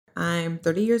I'm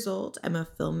 30 years old. I'm a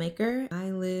filmmaker. I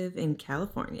live in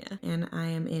California and I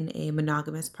am in a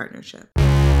monogamous partnership.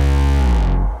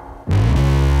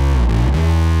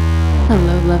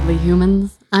 Hello, lovely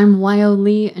humans. I'm Wyo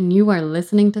Lee, and you are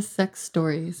listening to Sex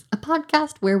Stories, a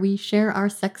podcast where we share our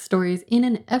sex stories in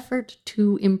an effort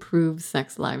to improve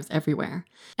sex lives everywhere.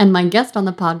 And my guest on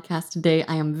the podcast today,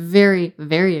 I am very,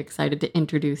 very excited to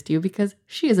introduce to you because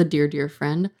she is a dear, dear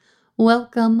friend.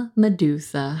 Welcome,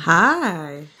 Medusa.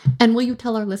 Hi. And will you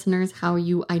tell our listeners how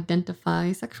you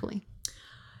identify sexually?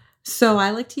 So I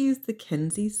like to use the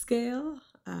Kinsey scale.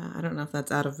 I don't know if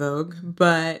that's out of vogue,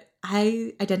 but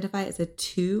I identify as a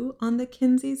 2 on the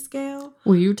Kinsey scale.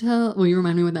 Will you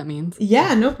remind me what that means?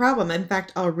 Yeah, no problem. In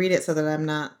fact, I'll read it so that I'm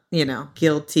not,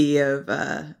 guilty of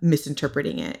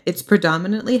misinterpreting it. It's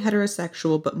predominantly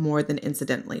heterosexual, but more than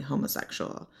incidentally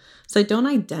homosexual. So I don't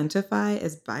identify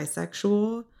as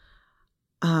bisexual.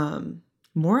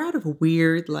 More out of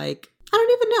weird, I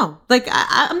don't even know.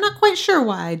 I'm not quite sure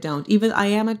why I don't. Even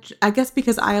I guess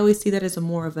because I always see that as a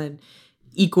more of an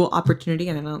equal opportunity,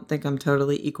 and I don't think I'm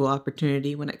totally equal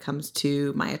opportunity when it comes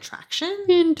to my attraction.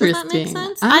 Interesting. Does that make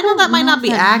sense? I know that might not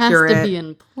be accurate. Has to be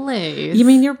in place. You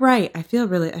mean you're right? I feel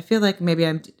like maybe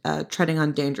I'm treading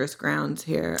on dangerous grounds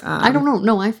here. I don't know.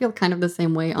 No, I feel kind of the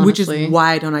same way, honestly. Which is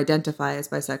why I don't identify as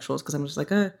bisexual, because I'm just like,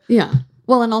 yeah.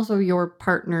 Well, and also your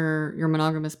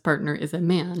monogamous partner is a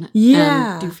man.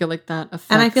 Yeah. And do you feel like that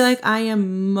affects? And I feel like I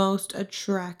am most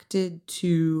attracted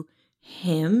to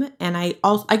him, and I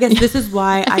guess this is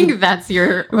why I think that's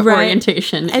your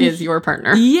orientation, and is your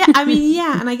partner. Yeah,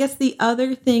 and I guess the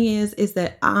other thing is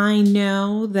that I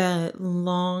know that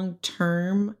long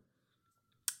term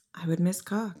I would miss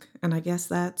cock, and I guess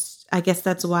that's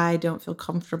why I don't feel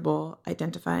comfortable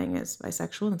identifying as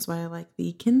bisexual. That's why I like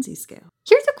the Kinsey scale.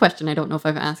 Here's a question I don't know if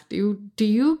I've asked you. Do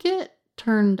you get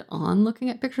turned on looking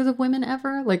at pictures of women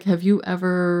ever? Have you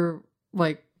ever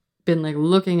been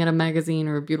looking at a magazine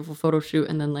or a beautiful photo shoot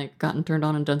and then gotten turned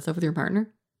on and done stuff with your partner?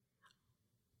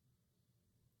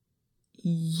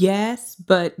 Yes,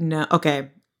 but no. Okay.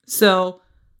 So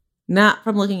not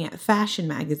from looking at fashion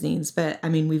magazines, but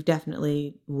we've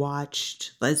definitely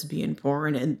watched lesbian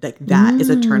porn, and that is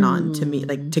a turn on to me,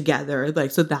 together.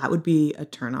 So that would be a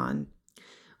turn on.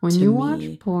 When you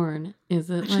watch porn, is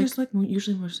it usually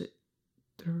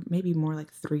maybe more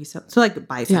like threesome. So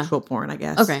bisexual porn, I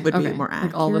guess, would be more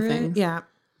accurate. All the things. Yeah.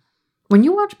 When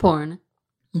you watch porn,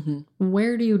 mm-hmm.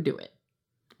 Where do you do it?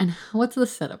 And what's the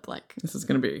setup like? This is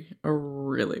going to be a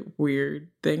really weird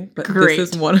thing, but Great.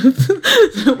 This is one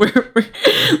of where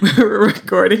we're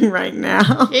recording right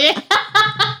now. Yeah.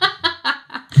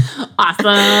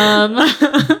 Awesome.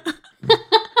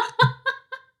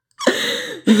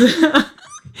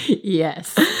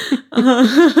 Yes.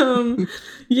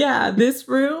 Yeah, this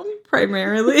room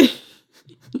primarily.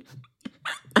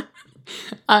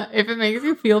 If it makes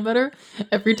you feel better,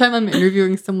 every time I'm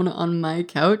interviewing someone on my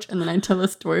couch and then I tell a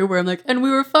story where I'm like, and we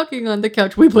were fucking on the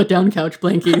couch, we put down couch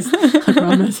blankies. I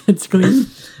promise it's clean.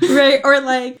 Right. Or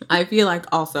I feel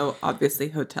also obviously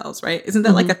hotels, right? Isn't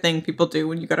that a thing people do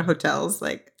when you go to hotels?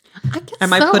 I guess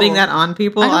am I putting that on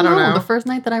people? I don't know. The first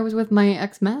night that I was with my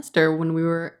ex-master, when we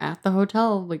were at the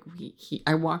hotel,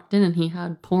 I walked in and he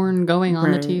had porn going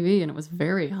on the TV and it was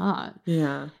very hot.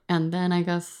 Yeah. And then I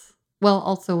guess,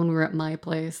 also when we were at my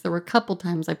place, there were a couple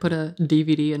times I put a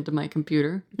DVD into my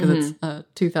computer because it's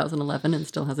 2011 and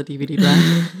still has a DVD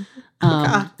drive.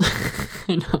 God.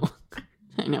 I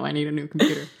know, I need a new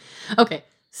computer. Okay,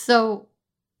 so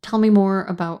tell me more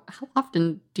about how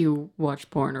often do you watch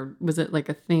porn, or was it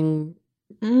a thing?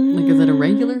 Is it a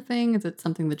regular thing? Is it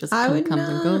something that just kind of comes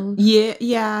and goes?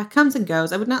 Yeah, comes and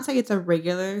goes. I would not say it's a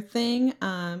regular thing.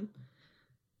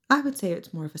 I would say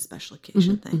it's more of a special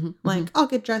occasion thing. I'll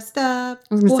get dressed up.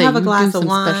 We'll have a glass of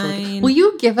wine. Will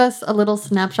you give us a little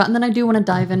snapshot? And then I do want to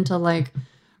dive into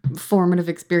formative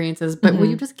experiences, but will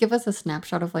you just give us a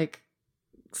snapshot of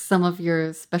some of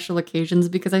your special occasions?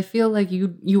 Because I feel like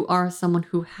you are someone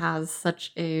who has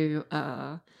such a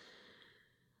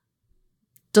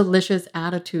delicious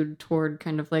attitude toward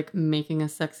kind of making a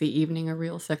sexy evening a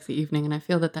real sexy evening, and I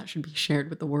feel that should be shared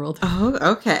with the world. Oh,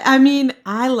 okay.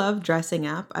 I love dressing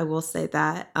up. I will say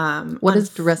that. What does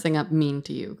dressing up mean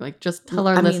to you? Just tell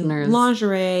our listeners.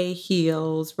 Lingerie,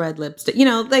 heels, red lipstick.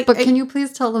 But can you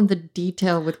please tell them the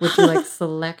detail with which you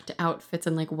select outfits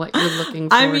and what you're looking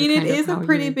for? It is a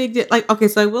pretty big deal. Okay,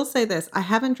 so I will say this: I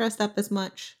haven't dressed up as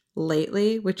much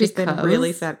lately, which has been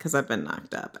really sad because I've been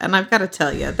knocked up, and I've got to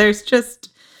tell you,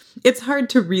 it's hard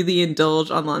to really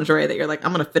indulge on lingerie that you're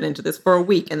I'm going to fit into this for a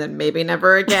week and then maybe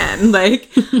never again.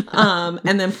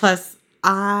 And then plus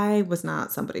I was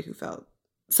not somebody who felt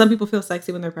some people feel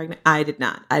sexy when they're pregnant. I did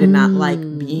not. I did not like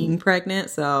Mm. being pregnant.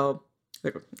 So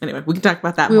anyway, we can talk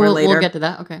about that We more will, later. we'll get to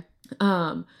that. Okay.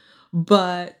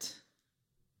 But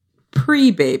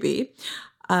pre-baby,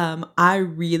 I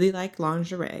really like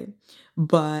lingerie,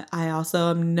 but I also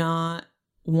am not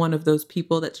one of those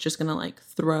people that's just gonna like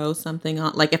throw something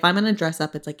on. Like if I'm gonna dress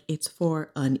up, it's like it's for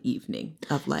an evening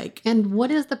of like. And what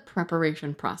is the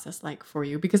preparation process like for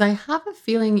you? Because I have a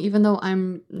feeling, even though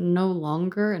I'm no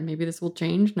longer, and maybe this will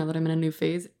change now that I'm in a new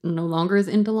phase, no longer is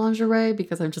into lingerie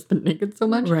because I've just been naked so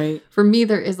much. Right. For me,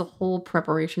 there is a whole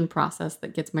preparation process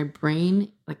that gets my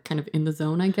brain like kind of in the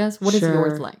zone, I guess. What is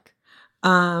yours Sure. like?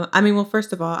 I mean, well,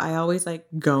 first of all, I always like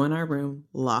go in our room,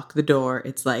 lock the door.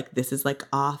 It's like, this is like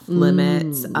off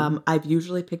limits. I've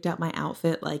usually picked out my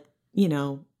outfit, like, you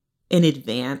know, in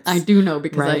advance. I do know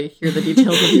because I Right. hear the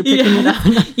details of you picking it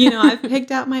out. You know, I've picked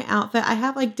out my outfit. I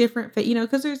have like different fit, you know,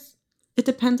 because it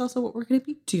depends also what we're going to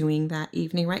be doing that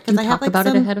evening, right? Do you Because I talk have like about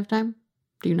it ahead of time?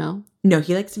 Do you know? No,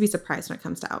 he likes to be surprised when it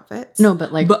comes to outfits. No,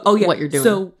 but like what you're doing.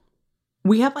 So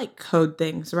we have like code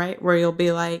things, right? Where you'll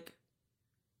be like,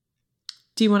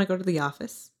 do you want to go to the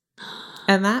office?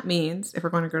 And that means if we're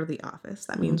going to go to the office,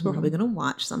 that means we're probably going to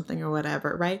watch something or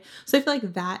whatever, right? So I feel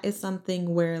like that is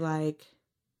something where like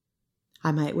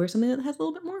I might wear something that has a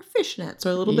little bit more fishnets or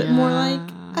a little bit more like,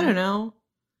 I don't know,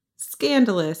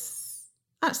 scandalous.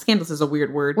 Not scandalous is a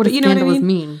weird word, What but does you know what I scandalous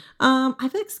mean? mean? I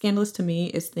feel like scandalous to me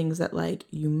is things that like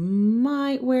you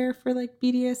might wear for like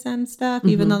BDSM stuff,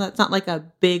 even though that's not like a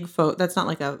big that's not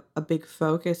like a big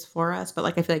focus for us. But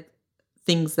like I feel like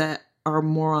things that are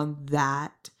more on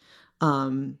that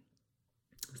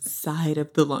side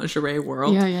of the lingerie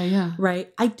world. Yeah.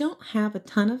 Right. I don't have a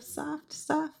ton of soft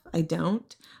stuff. I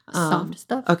don't. Soft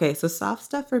stuff? Okay, so soft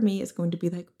stuff for me is going to be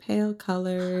like pale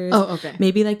colors. Oh, okay.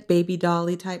 Maybe like baby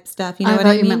dolly type stuff. You know I what thought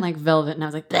I mean? you meant like velvet, and I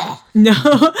was like, bleh. No.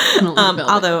 don't like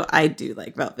velvet. Although I do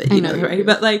like velvet, I you know know, you right? do.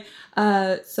 But like,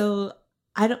 so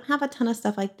I don't have a ton of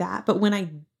stuff like that. But when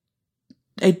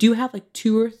I do have like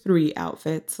 2 or 3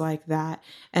 outfits like that,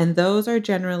 and those are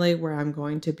generally where I'm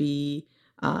going to be,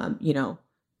 you know,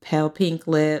 pale pink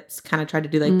lips, kind of try to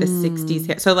do like the 60s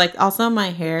hair. So like also my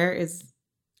hair is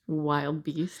Wild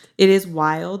beast. it is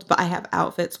wild, but I have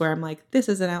outfits where I'm like, this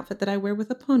is an outfit that I wear with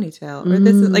a ponytail, or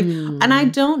this is like, and I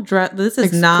don't dress. This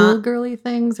is like not schoolgirly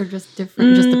things, or just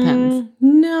different. Just depends.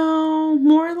 No,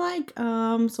 more like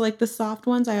so like the soft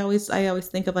ones. I always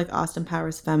think of like Austin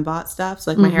Powers Fembot stuff.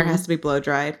 So like my hair has to be blow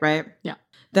dried, right? Yeah.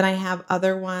 Then I have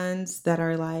other ones that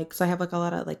are like, so I have like a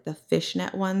lot of like the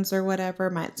fishnet ones or whatever.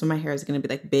 My hair is going to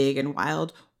be like big and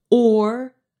wild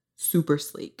or super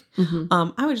sleek.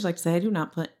 I would just like to say I do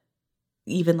not put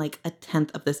even like a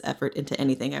tenth of this effort into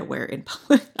anything I wear in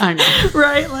public. I know.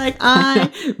 Right? Like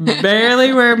I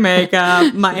barely wear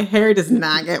makeup. My hair does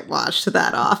not get washed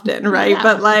that often, right? Yeah.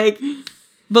 But like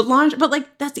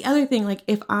that's the other thing. Like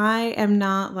if I am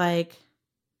not like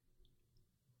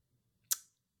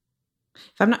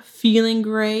if I'm not feeling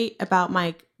great about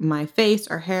my face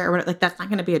or hair or whatever, like that's not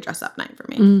going to be a dress up night for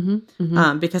me.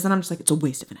 Because then I'm just like, it's a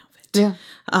waste of an outfit.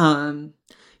 Yeah.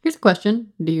 Here's a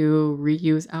question. Do you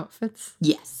reuse outfits?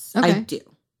 Yes, Okay. I do.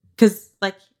 Because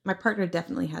like my partner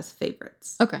definitely has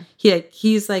favorites. Okay.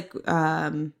 He's like,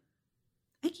 I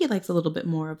think he likes a little bit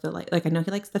more of the like I know he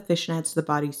likes the fishnets, the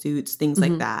bodysuits, things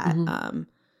like that.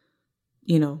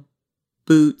 You know,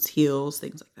 boots, heels,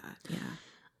 things like that. Yeah.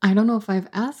 I don't know if I've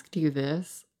asked you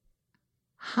this.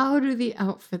 How do the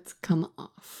outfits come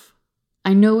off?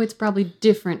 I know it's probably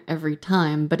different every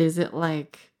time, but is it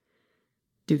like,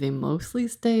 do they mostly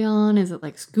stay on? Is it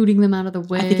like scooting them out of the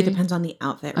way? I think it depends on the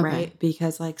outfit, Okay. right?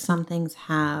 Because like some things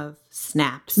have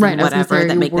snaps Right. and I was gonna whatever say, are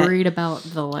that you make worried about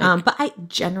the like? that. But I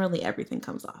generally everything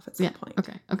comes off at some point.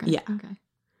 Okay. Yeah. Okay.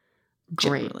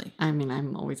 Great. Generally. I mean,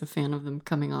 I'm always a fan of them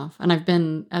coming off. And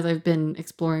as I've been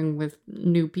exploring with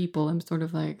new people, I'm sort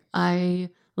of like, I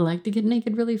like to get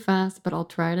naked really fast, but I'll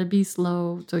try to be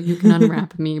slow so you can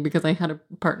unwrap me, because I had a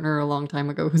partner a long time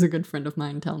ago who's a good friend of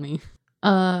mine tell me,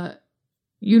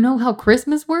 you know how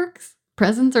Christmas works?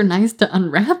 Presents are nice to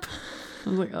unwrap. I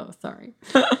was like, oh, sorry.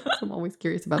 So I'm always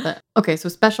curious about that. Okay, so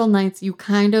special nights, you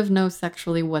kind of know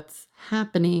sexually what's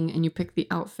happening and you pick the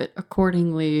outfit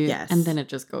accordingly. Yes. And then it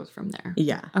just goes from there.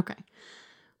 Yeah.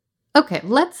 Okay,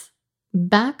 let's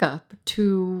back up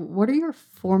to what are your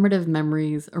formative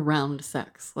memories around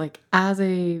sex? Like as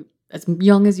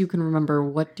young as you can remember,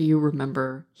 what do you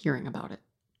remember hearing about it?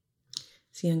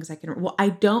 As young as I can. Well, I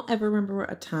don't ever remember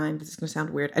a time, this is going to sound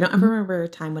weird. I don't ever remember a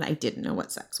time when I didn't know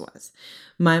what sex was.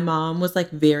 My mom was like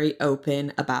very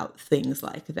open about things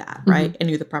like that, right? And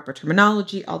knew the proper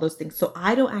terminology, all those things. So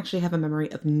I don't actually have a memory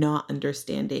of not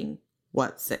understanding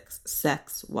what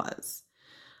sex was.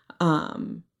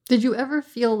 Did you ever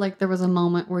feel like there was a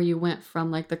moment where you went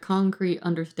from like the concrete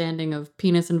understanding of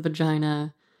penis and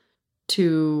vagina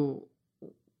to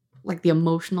like the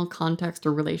emotional context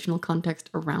or relational context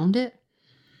around it?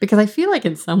 Because I feel like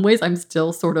in some ways I'm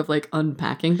still sort of like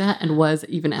unpacking that, and was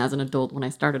even as an adult when I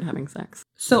started having sex.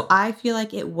 So I feel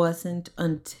like it wasn't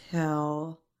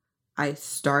until I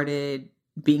started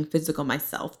being physical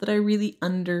myself that I really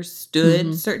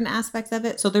understood certain aspects of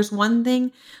it. So there's one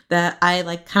thing that I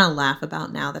like kind of laugh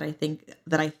about now that I think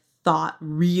that I thought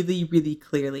really, really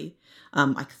clearly,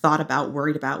 like thought about,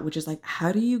 worried about, which is like,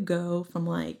 how do you go from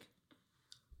like,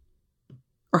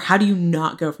 or how do you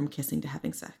not go from kissing to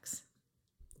having sex?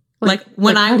 Like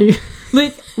when I was,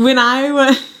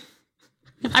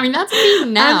 I mean, that's me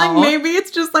now. and like maybe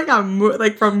it's just like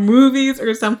like from movies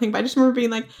or something, but I just remember being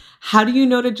like, how do you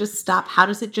know to just stop? How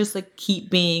does it just like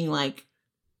keep being like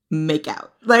make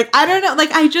out? Like, I don't know.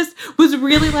 Like, I just was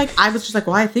really like, I was just like,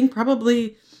 well, I think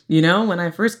probably, you know, when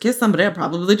I first kiss somebody, I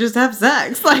probably just have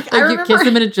sex. Like I remember, you kiss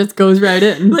them and it just goes right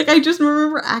in. Like, I just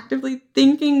remember actively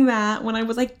thinking that when I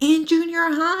was like in junior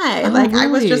high. Oh, like, really? I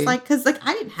was just like, because like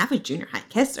I didn't have a junior high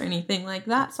kiss or anything like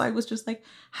that. So I was just like,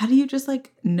 how do you just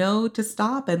like know to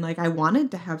stop? And like, I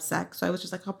wanted to have sex. So I was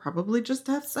just like, I'll probably just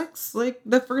have sex like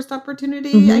the first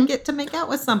opportunity I get to make out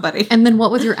with somebody. And then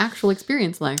what was your actual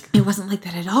experience like? It wasn't like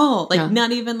that at all. Like, Yeah.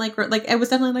 not even like I was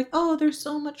definitely like, oh, there's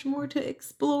so much more to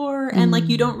explore. And like,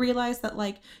 you don't realize that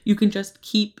like you can just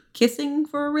keep kissing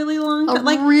for a really long time.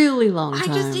 Like, really long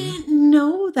time. I just didn't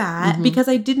know that because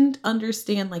I didn't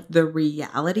understand like the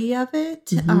reality of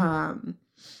it.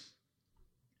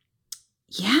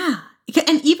 Yeah.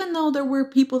 And even though there were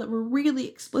people that were really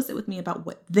explicit with me about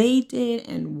what they did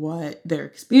and what their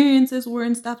experiences were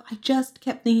and stuff, I just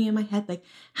kept thinking in my head, like,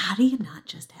 how do you not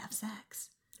just have sex?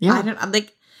 Yeah. I'm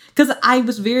like, because I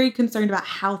was very concerned about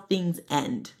how things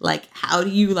end. Like, how do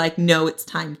you like know it's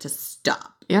time to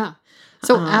stop? Yeah.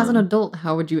 So as an adult,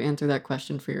 how would you answer that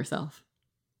question for yourself?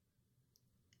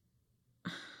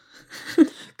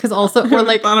 Because also, or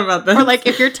like, thought about this. or like,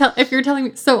 if you're telling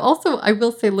me. So also, I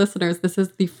will say, listeners, this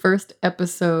is the first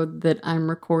episode that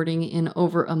I'm recording in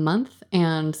over a month,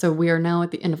 and so we are now at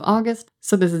the end of August.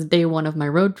 So this is day one of my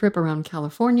road trip around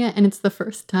California, and it's the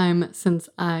first time since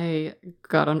I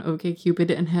got on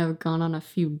OkCupid and have gone on a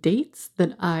few dates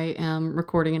that I am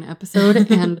recording an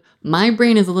episode. And my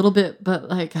brain is a little bit, but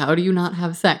like, how do you not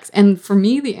have sex? And for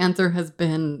me, the answer has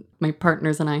been my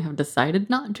partners and I have decided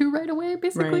not to right away,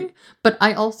 basically. Right. But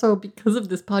I also, because of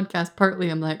this podcast, partly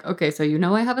I'm like, okay, so you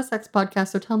know I have a sex podcast,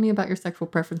 so tell me about your sexual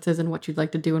preferences and what you'd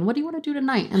like to do and what do you want to do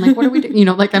tonight? And like, what are we doing? You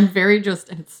know, like I'm very just,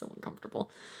 and it's so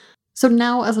uncomfortable. So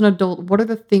now as an adult, what are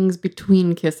the things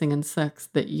between kissing and sex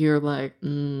that you're like, I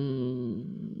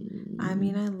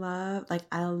mean, I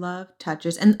love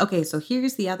touches. And okay, so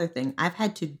here's the other thing. I've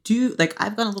had to do, like,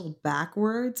 I've gone a little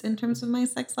backwards in terms of my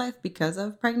sex life because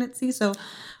of pregnancy. So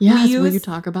yes, will you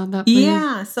talk about that, please?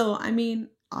 Yeah. So, I mean,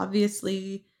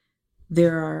 obviously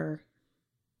there are,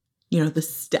 you know, the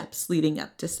steps leading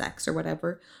up to sex or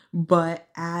whatever. But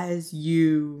as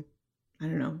you, I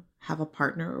don't know, have a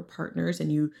partner or partners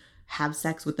and you have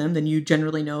sex with them, then you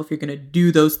generally know if you're going to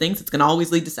do those things, it's going to always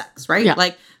lead to sex, right? Yeah.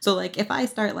 Like, so like if I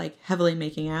start like heavily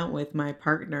making out with my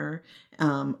partner,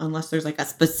 unless there's like a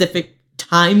specific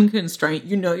time constraint,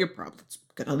 you know, you're probably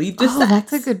going to lead to sex.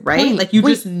 That's a good right? point. Like you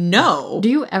just know. Do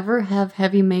you ever have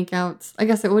heavy makeouts? I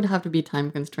guess it would have to be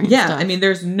time constrained. Yeah. Stuff. I mean,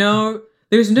 there's no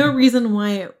reason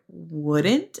why it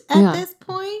wouldn't at this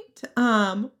point.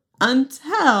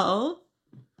 Until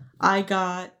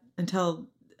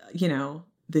you know,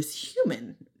 this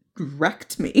human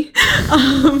wrecked me.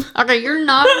 Okay, you're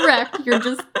not wrecked. You're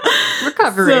just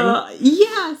recovering.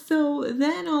 So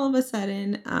then all of a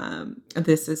sudden,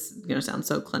 this is, you know, sounds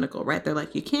so clinical, right? They're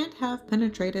like, you can't have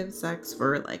penetrative sex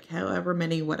for like however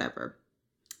many, whatever.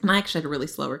 And I actually had a really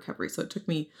slow recovery, so it took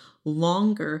me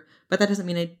longer, but that doesn't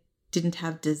mean I didn't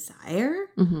have desire.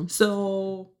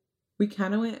 So we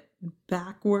kind of went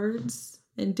backwards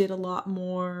and did a lot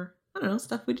more, I don't know,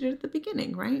 stuff we did at the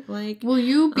beginning, right? Like, will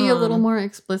you be a little more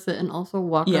explicit and also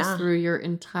walk us through your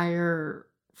entire,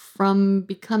 from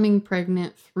becoming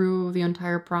pregnant through the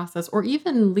entire process, or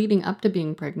even leading up to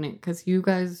being pregnant? Because you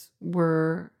guys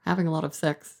were having a lot of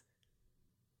sex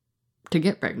to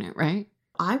get pregnant, right?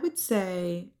 I would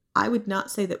not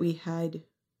say that we had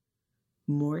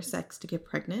more sex to get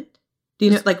pregnant. Do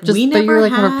you know, like, we never but you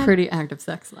like had, have a pretty active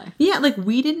sex life. Yeah, like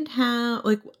we didn't have,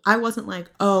 like, I wasn't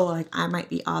like, oh, like I might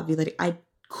be ovulating. I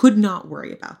could not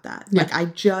worry about that. Yeah. Like I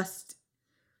just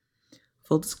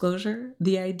full disclosure,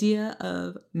 the idea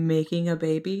of making a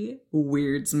baby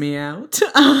weirds me out.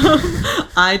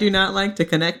 I do not like to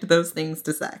connect those things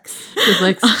to sex. Just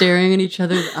like staring in each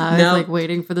other's eyes, No. like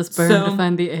waiting for the sperm to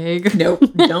find the egg. Nope,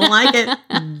 don't like it.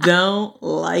 Don't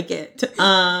like it.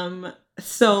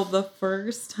 So the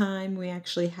first time we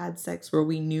actually had sex where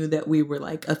we knew that we were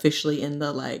like officially in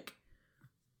the like,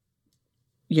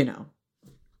 you know,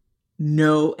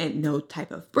 no type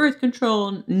of birth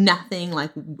control, nothing, like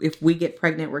if we get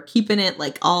pregnant, we're keeping it,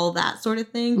 like all that sort of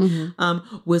thing,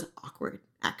 was awkward,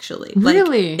 actually.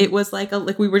 Really? Like, it was like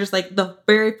we were just like the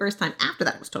very first time. After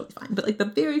that, it was totally fine. But like the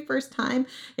very first time,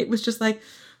 it was just like,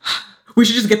 we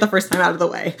should just get the first time out of the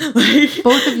way. Like,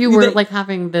 both of you were like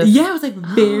having this. Yeah, it was like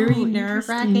very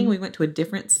nerve-wracking. We went to a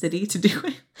different city to do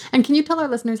it. And can you tell our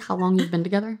listeners how long you've been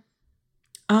together?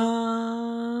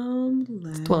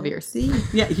 12 years. See.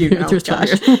 Yeah, you know. It was 12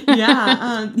 years.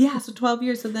 Yeah, so 12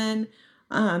 years. So then,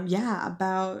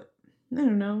 about, I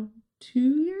don't know, 2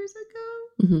 years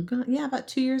ago? Yeah, about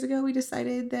 2 years ago, we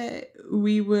decided that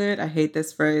we would, I hate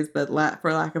this phrase, but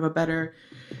for lack of a better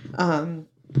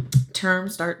term,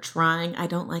 start trying. I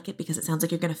don't like it because it sounds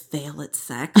like you're going to fail at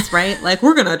sex, right? Like,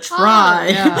 we're going to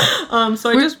try. So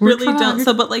I just really don't.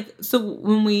 So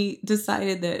when we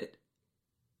decided that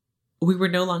we were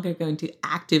no longer going to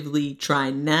actively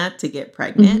try not to get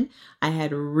pregnant, I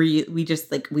had we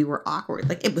just like, we were awkward.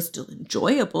 Like, it was still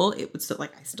enjoyable. It was still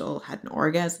like, I still had an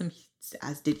orgasm,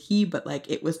 as did he, but like,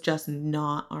 it was just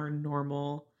not our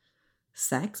normal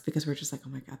sex because we're just like, oh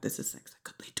my God, this is sex that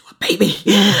could lead to a baby.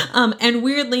 And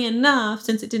weirdly enough,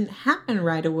 since it didn't happen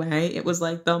right away, it was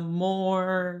like the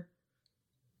more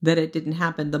that it didn't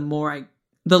happen,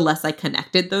 the less I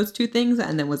connected those two things,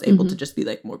 and then was able to just be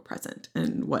like more present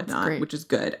and whatnot, which is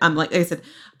good. Like I said,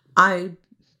 I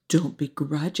don't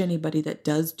begrudge anybody that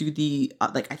does do the,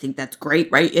 like, I think that's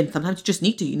great, right? And sometimes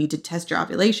you need to test your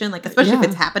ovulation, like, especially if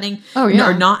it's happening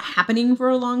or not happening for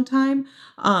a long time.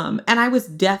 And I was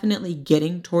definitely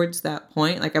getting towards that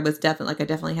point. Like, I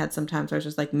definitely had some times where I was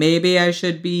just like, maybe I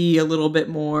should be a little bit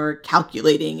more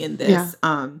calculating in this.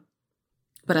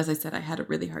 But as I said, I had a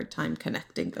really hard time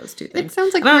connecting those two things. It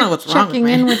sounds like I don't know what's wrong with checking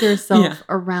me. in with yourself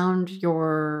around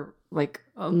your like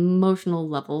emotional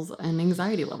levels and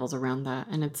anxiety levels around that.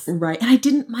 And it's right.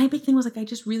 And my big thing was like, I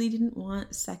just really didn't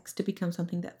want sex to become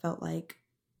something that felt like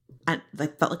a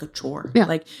chore. Yeah.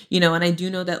 Like, you know, and I do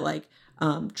know that like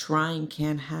trying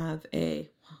can have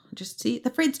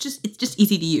it's just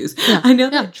easy to use. Yeah. I know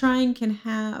that trying can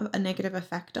have a negative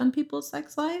effect on people's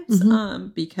sex lives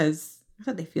because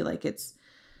they feel like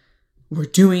we're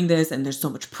doing this and there's so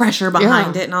much pressure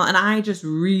behind it and all. And I just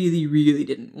really, really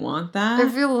didn't want that. I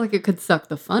feel like it could suck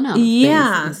the fun out of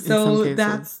things. So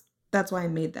that's why I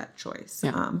made that choice.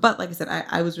 Yeah. But like I said,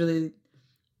 I was really,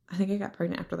 I think I got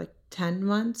pregnant after like 10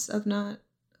 months of no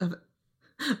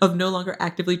longer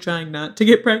actively trying not to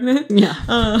get pregnant. Yeah.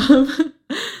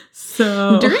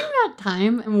 So during that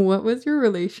time, what was your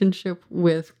relationship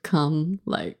with cum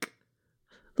like?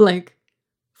 Like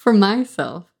for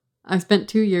myself, I spent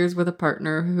 2 years with a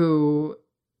partner who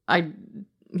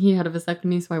he had a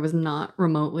vasectomy, so I was not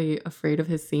remotely afraid of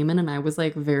his semen, and I was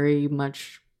like very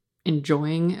much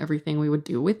enjoying everything we would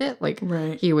do with it. Like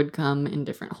he would come in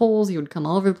different holes, he would come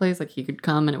all over the place, like he could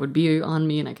come and it would be on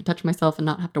me and I could touch myself and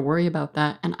not have to worry about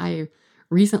that. And I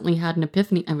recently had an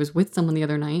epiphany. I was with someone the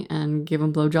other night and gave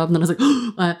him a blowjob, and then I was like,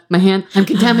 oh, my hand, I'm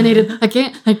contaminated. I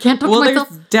can't touch myself.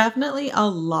 There's definitely a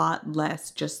lot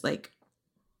less just like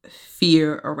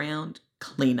fear around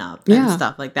cleanup and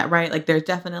stuff like that, right? Like there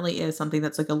definitely is something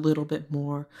that's like a little bit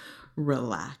more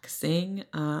relaxing.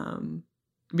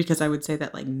 Because I would say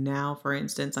that like now, for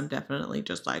instance, I'm definitely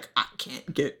just like, I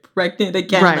can't get pregnant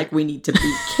again. Right. Like we need to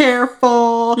be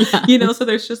careful, you know? So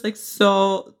there's just like,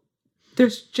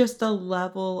 there's just a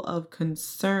level of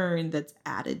concern that's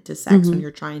added to sex when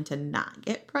you're trying to not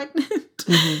get pregnant,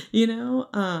 you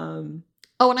know?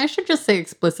 Oh, and I should just say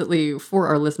explicitly, for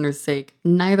our listeners' sake,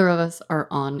 neither of us are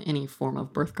on any form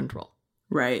of birth control.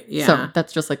 Right, yeah. So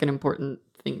that's just like an important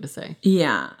thing to say.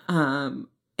 Yeah.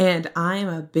 And I'm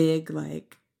a big,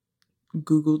 like,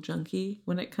 Google junkie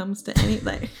when it comes to any,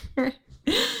 like,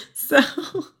 so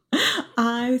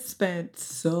I spent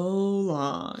so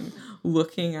long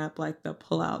looking up, like, the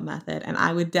pull-out method, and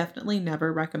I would definitely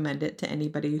never recommend it to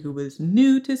anybody who was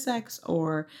new to sex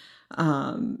or,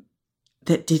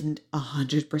 that didn't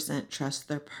 100% trust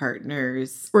their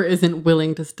partners. Or isn't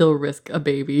willing to still risk a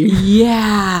baby.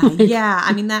 Yeah. Yeah.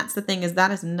 I mean, that's the thing, is that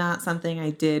is not something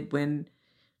I did when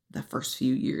the first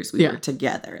few years we were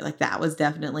together. Like that was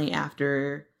definitely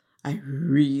after I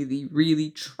really,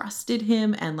 really trusted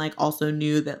him and like also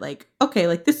knew that like, okay,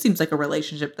 like this seems like a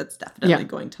relationship that's definitely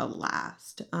going to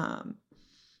last. I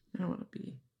don't want to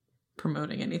be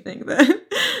promoting anything that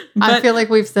but I feel like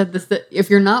we've said this, that if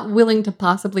you're not willing to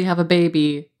possibly have a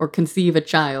baby or conceive a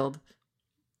child,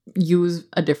 use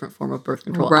a different form of birth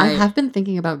control. I Right. have been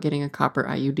thinking about getting a copper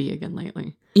IUD again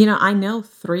lately. you know, I know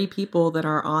 3 people that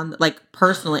are on, like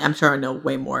personally, I'm sure I know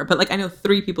way more, but like I know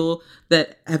 3 people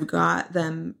that have got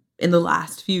them in the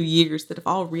last few years that have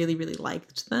all really, really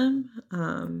liked them.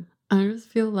 I just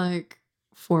feel like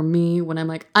for me, when I'm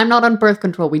like, I'm not on birth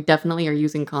control, we definitely are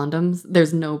using condoms.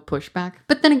 There's no pushback.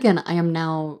 But then again, I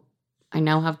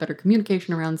now have better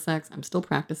communication around sex. I'm still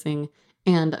practicing.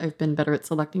 And I've been better at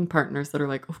selecting partners that are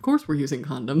like, of course we're using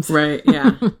condoms. Right.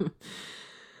 Yeah.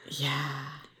 Yeah.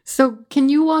 So can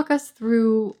you walk us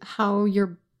through how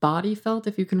your body felt,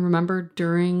 if you can remember,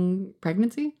 during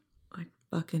pregnancy? Like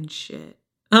fucking shit.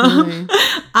 Really?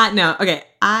 No, okay.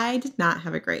 I did not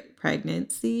have a great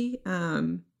pregnancy.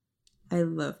 I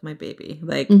love my baby.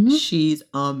 Like she's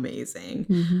amazing.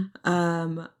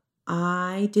 Mm-hmm.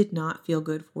 I did not feel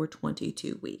good for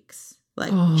 22 weeks.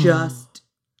 Like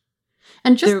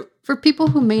And just for people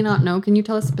who may not know, can you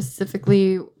tell us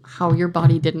specifically how your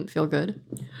body didn't feel good?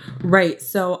 Right.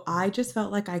 So I just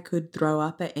felt like I could throw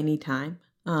up at any time.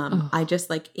 I just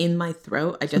like in my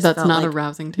throat. I just that's felt not like,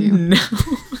 arousing to you. No.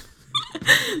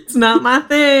 It's not my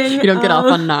thing. You don't get off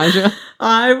on nausea.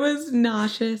 I was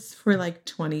nauseous for like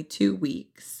 22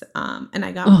 weeks. And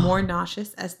I got more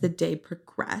nauseous as the day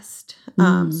progressed.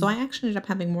 So I actually ended up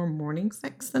having more morning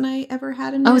sex than I ever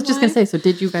had in my life. I was just going to say, so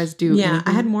did you guys do anything?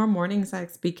 I had more morning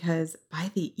sex because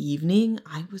by the evening,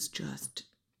 I was just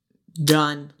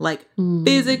done. Like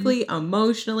physically,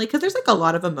 emotionally. Because there's like a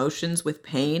lot of emotions with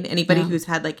pain. Anybody who's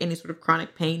had like any sort of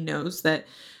chronic pain knows that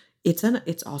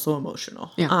it's also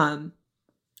emotional. Yeah.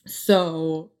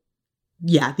 So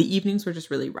yeah, the evenings were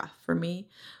just really rough for me.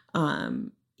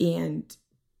 And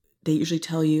they usually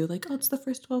tell you like, oh, it's the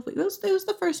first 12 weeks. It was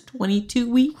the first 22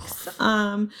 weeks.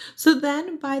 So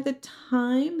then by the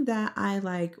time that I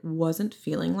like wasn't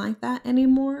feeling like that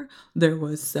anymore, there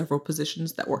was several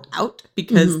positions that were out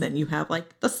because then you have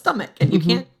like the stomach and you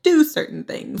can't do certain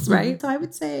things. Right. So I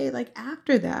would say like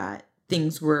after that,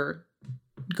 things were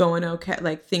going okay.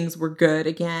 Like things were good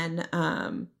again.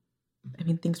 I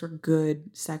mean, things were good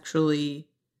sexually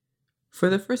for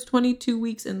the first 22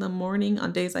 weeks in the morning.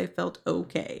 On days I felt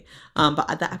okay.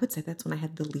 But I would say that's when I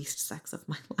had the least sex of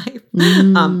my life.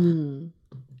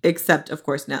 Except, of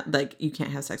course, now, like, you can't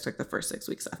have sex like the first 6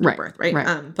 weeks after birth,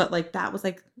 right? But, like, that was,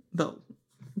 like, the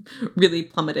really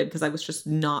plummeted because I was just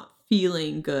not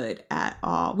feeling good at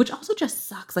all, which also just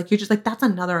sucks. Like, you're just like, that's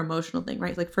another emotional thing,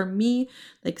 right? Like, for me,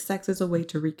 like, sex is a way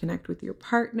to reconnect with your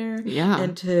partner. Yeah.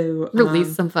 And to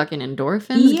release some fucking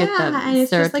endorphins. Yeah. Get that and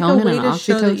it's just like a serotonin way and to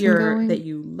show that going. that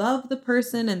you love the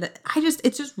person. And that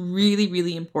it's just really,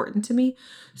 really important to me.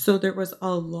 So there was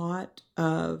a lot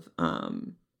of, I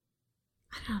don't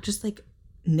know, just like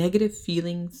negative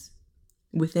feelings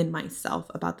within myself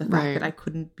about the fact that I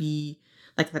couldn't be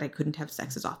like that I couldn't have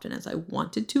sex as often as I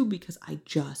wanted to because I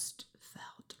just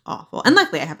felt awful. And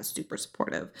luckily I have a super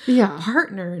supportive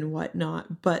partner and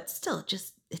whatnot, but still it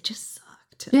just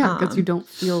sucked. Yeah, because you don't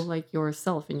feel like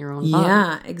yourself in your own body.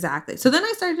 Yeah, exactly. So then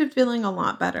I started feeling a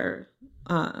lot better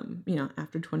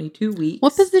after 22 weeks.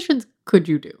 What positions could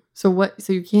you do? So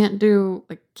you can't do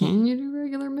like, can you do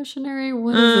regular missionary?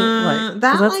 What is it like?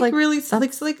 That like really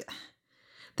like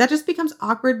that just becomes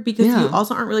awkward because you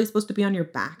also aren't really supposed to be on your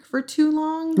back for too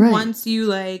long. Right. Once you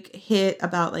like hit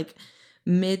about like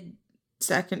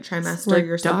mid-second trimester, like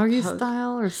you're doggy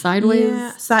style or sideways.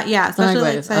 Yeah,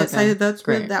 especially sideways. Like okay. that's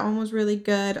great. That one was really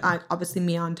good. Obviously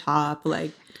me on top.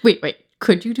 Like wait.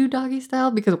 Could you do doggy style?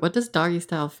 Because what does doggy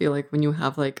style feel like when you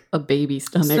have like a baby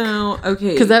stomach? So,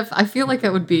 okay. Because I feel like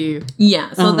it would be...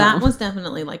 Yeah, so that was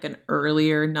definitely like an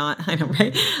earlier, not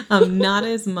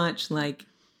as much like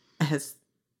as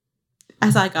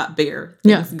I got bigger.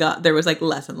 There was like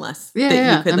less and less.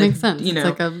 That makes sense. It's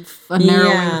like a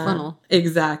narrowing funnel.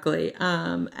 Exactly.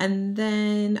 And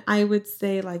then I would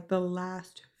say like the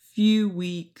last few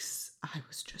weeks, I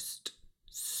was just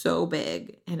so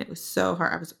big and it was so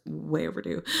hard. I was way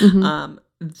overdue.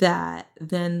 That's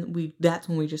when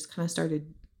we just kind of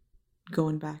started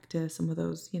going back to some of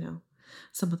those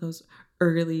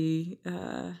early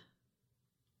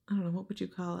I don't know, what would you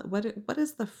call it? What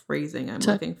is the phrasing I'm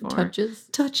looking for? Touches?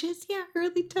 Touches, yeah,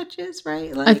 early touches,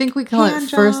 right? Like I think we call it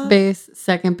first base,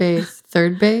 second base,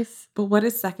 third base. But what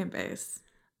is second base?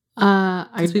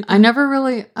 I never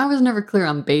really, I was never clear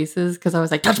on bases because I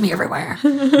was like, touch me everywhere.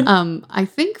 I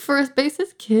think first base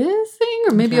is kissing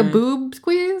or maybe a boob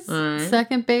squeeze. Right.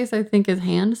 Second base, I think, is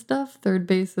hand stuff. Third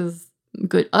base is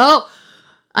good. Oh,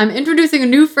 I'm introducing a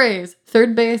new phrase.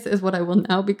 Third base is what I will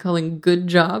now be calling good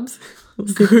jobs. We'll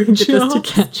see if we can get this to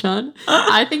catch on.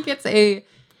 I think it's a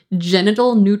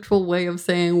genital neutral way of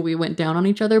saying we went down on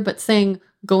each other, but saying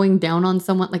going down on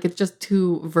someone, like it's just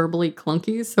too verbally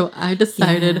clunky. So I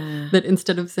decided that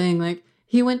instead of saying like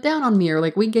he went down on me or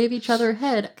like we gave each other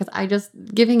head, because I just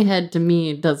giving head to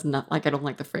me does not, like, I don't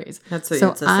like the phrase.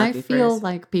 So I feel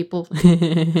like people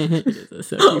it is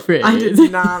a sucky phrase. I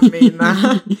did not mean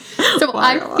that. So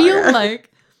I feel like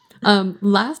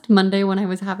last Monday when I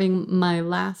was having my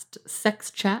last sex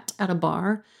chat at a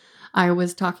bar, I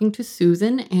was talking to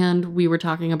Susan and we were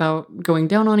talking about going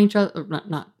down on each other.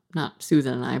 Not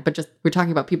Susan and I, but just we're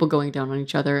talking about people going down on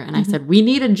each other. And I said, we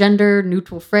need a gender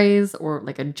neutral phrase or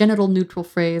like a genital neutral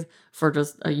phrase for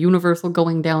just a universal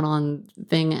going down on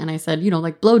thing. And I said,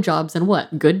 like blowjobs and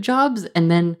what? Good jobs? And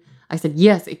then I said,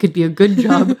 yes, it could be a good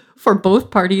job for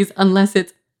both parties unless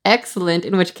it's excellent,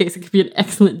 in which case it could be an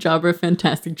excellent job or a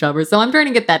fantastic job. So I'm trying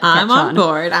to get that to catch I'm on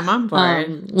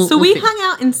board. So we hung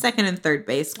out in second and third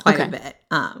base quite a bit,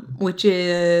 which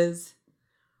is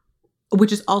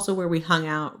also where we hung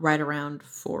out right around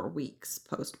 4 weeks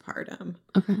postpartum.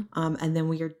 Okay. And then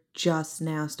we are just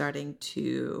now starting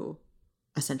to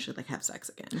essentially like have sex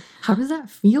again. How does that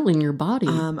feel in your body?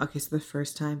 Okay, so the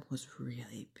first time was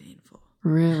really painful.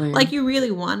 Really? Like you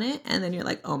really want it, and then you're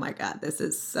like, oh my God, this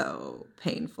is so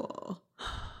painful.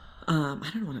 I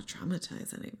don't want to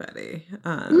traumatize anybody.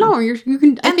 No, you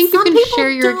can. I think you can share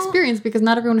your experience because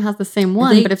not everyone has the same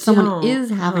one. But if someone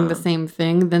is having the same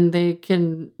thing, then they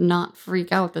can not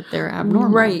freak out that they're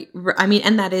abnormal. Right. I mean,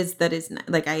 and that is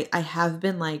like I have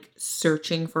been like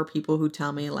searching for people who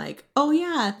tell me like, oh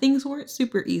yeah, things weren't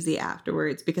super easy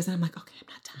afterwards, because I'm like, okay, I'm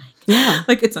not dying. Yeah.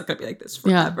 Like it's not gonna be like this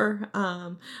forever.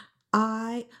 Yeah.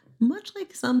 I, much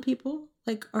like some people,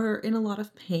 like are in a lot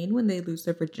of pain when they lose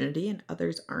their virginity and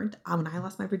others aren't. When I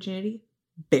lost my virginity,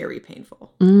 very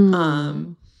painful.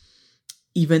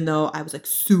 Even though I was like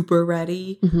super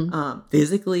ready,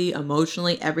 physically,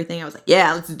 emotionally, everything. I was like,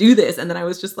 yeah, let's do this. And then I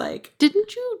was just like,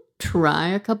 didn't you try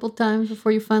a couple times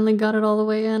before you finally got it all the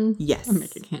way in? Yes. I'm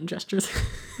making hand gestures.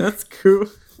 That's cool.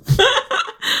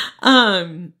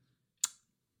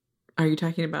 Are you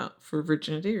talking about for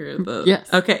virginity or the?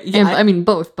 Yes. Okay. Yeah. I mean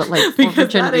both, but like because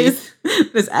virginity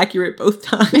is accurate both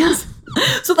times. Yeah.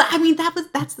 So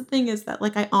that's the thing, is that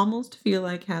like I almost feel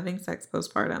like having sex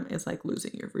postpartum is like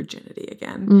losing your virginity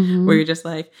again, where you're just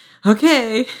like,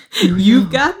 okay,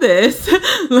 you've got this.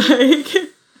 Like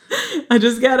I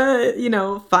just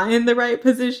gotta find the right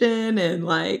position and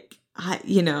like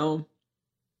yeah.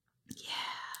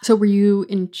 So were you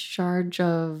in charge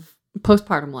of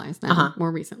postpartum wise now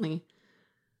more recently?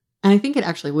 And I think it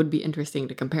actually would be interesting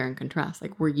to compare and contrast.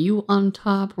 Like, were you on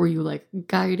top? Were you like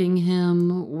guiding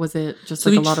him? Was it just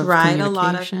like a lot of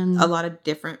communication? a lot of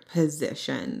different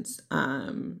positions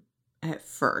at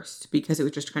first, because it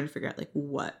was just trying to figure out like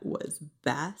what was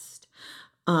best.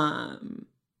 And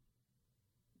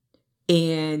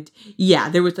yeah,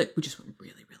 there was like we just went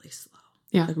really, really slow.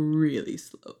 Yeah, like really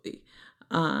slowly.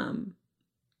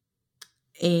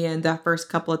 And that first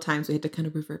couple of times we had to kind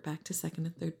of revert back to second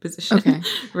and third position. Okay.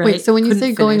 Right? Wait, so when you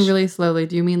say going really slowly,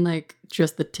 do you mean like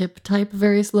just the tip type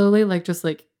very slowly? Like just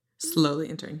like slowly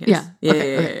entering? Yes. Yeah.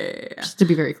 Okay. Just to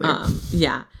be very clear.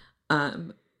 Yeah.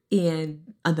 And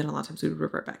then a lot of times we would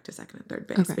revert back to second and third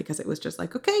base because it was just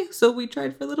like, okay, so we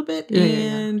tried for a little bit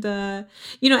and I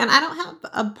don't have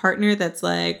a partner that's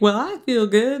like, well, I feel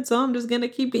good, so I'm just going to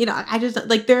keep, I just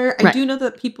like I do know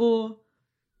that people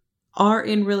are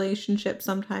in relationships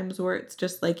sometimes where it's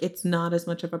just like it's not as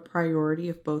much of a priority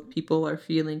if both people are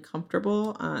feeling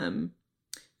comfortable. And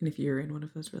if you're in one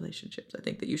of those relationships, I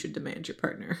think that you should demand your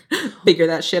partner figure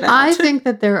that shit out. I think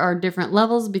that there are different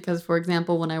levels because, for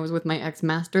example, when I was with my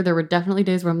ex-master, there were definitely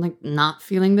days where I'm like not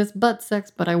feeling this butt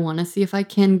sex, but I want to see if I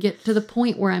can get to the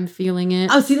point where I'm feeling it.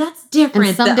 Oh, see, that's different.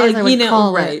 And some days I would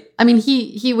call it. I mean,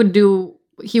 he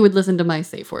would listen to my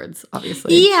safe words,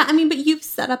 obviously. Yeah, I mean, but you've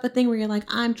set up a thing where you're like,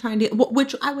 I'm trying to,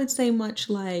 which I would say much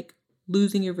like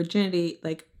losing your virginity,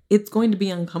 like it's going to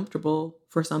be uncomfortable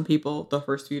for some people the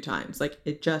first few times. Like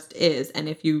it just is. And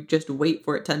if you just wait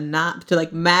for it to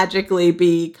like magically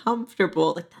be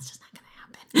comfortable, like that's just not going to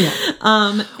happen. Yeah.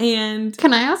 And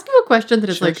can I ask you a question that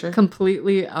is Sure.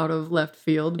 completely out of left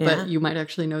field, Yeah. but you might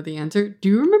actually know the answer? Do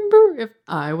you remember if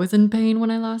I was in pain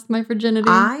when I lost my virginity?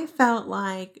 I felt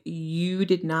like you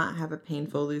did not have a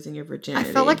painful losing your I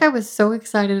virginity. felt like I was so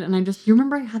excited, and you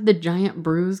remember I had the giant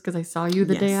bruise because I saw you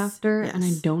the day Yes, after, and I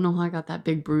yes. don't know how I got that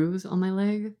big bruise on my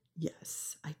leg.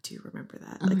 Yes, I do remember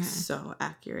that, Okay. like, so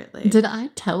accurately. Did I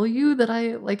tell you that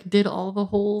I did all the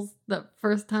holes that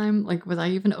first time? Like, was I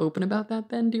even open about that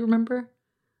then? Do you remember?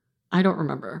 I don't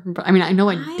remember, but I mean, I know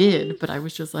I did, but I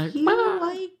was just like, feel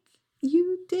like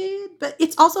you did, but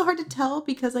it's also hard to tell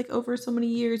because, like, over so many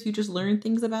years, you just learn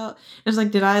things about. It's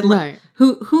like, did I? right.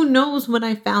 Who knows when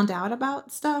I found out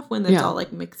about stuff when it's Yeah. all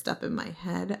like mixed up in my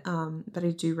head. But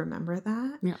I do remember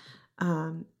that. Yeah.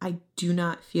 I do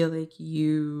not feel like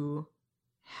you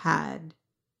had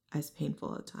as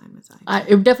painful a time as I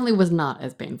did. It definitely was not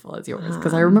as painful as yours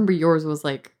because I remember yours was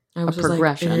like I was a just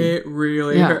progression. like, it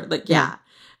really Yeah. hurt. Like, Yeah.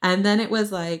 And then it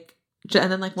was like,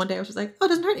 and then like one day I was just like, oh, it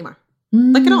doesn't hurt anymore.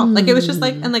 Like at all. Like it was just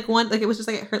like, and like it was just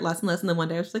like it hurt less and less. And then one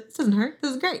day I was just like, this doesn't hurt.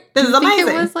 This is great. This is amazing. Do you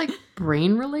think it was like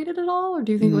brain related at all, or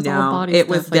do you think it was all body? It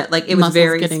was stuff, like it was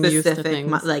very getting used to specific.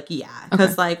 things? Like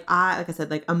because like I said,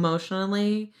 like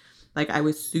emotionally, like I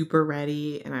was super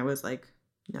ready, and I was like,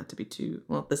 not to be too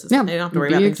well. This is I don't have to worry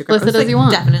about being too explicit as you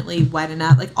want. Definitely wet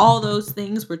enough. Like all those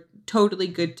things were totally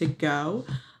good to go.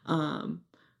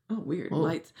 Oh, weird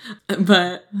lights.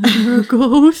 But a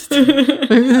ghost. Maybe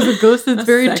there's a ghost that's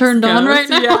very turned on right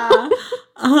now.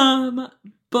 Yeah.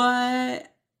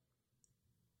 But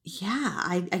yeah,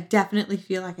 I definitely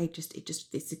feel like it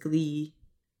just basically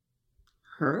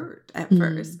hurt at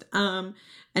first. And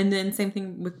then same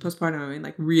thing with postpartum. I mean,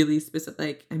 like really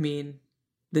specific. I mean,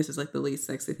 this is like the least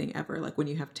sexy thing ever. Like when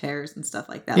you have tears and stuff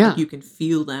like that, like you can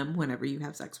feel them whenever you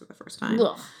have sex for the first time.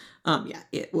 Ugh. Yeah,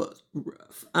 it was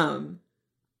rough.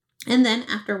 And then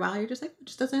after a while, you're just like, it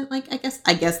just doesn't like, I guess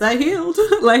that healed.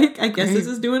 Like, I guess this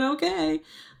is doing okay.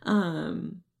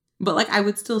 But like, I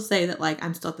would still say that like,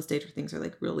 I'm still at the stage where things are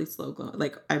like really slow going.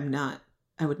 Like I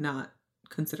would not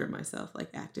consider myself like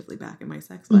actively back in my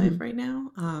sex life right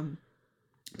now.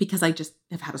 Because I just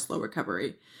have had a slow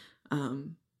recovery.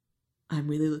 I'm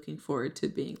really looking forward to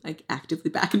being like actively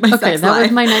back in my sex life. Okay, that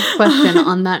was my next question.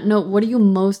 On that note, what are you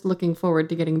most looking forward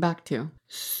to getting back to?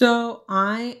 So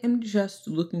I am just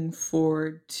looking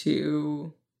forward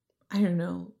to, I don't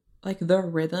know, like the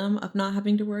rhythm of not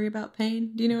having to worry about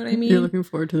pain. Do you know what I mean? You're looking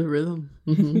forward to the rhythm.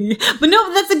 Mm-hmm. But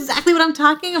no, that's exactly what I'm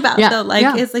talking about though.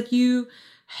 Like it's like you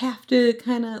have to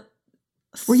kind of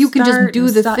where you can just do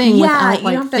the thing without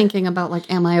like thinking about like,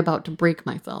 am I about to break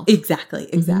myself? Exactly.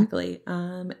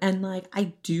 And like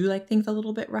I do like things a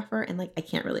little bit rougher, and like I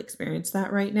can't really experience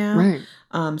that right now.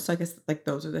 Right. So I guess like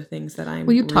those are the things that I'm.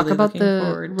 Will you talk really about the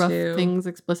forward rough to. Things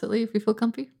explicitly if you feel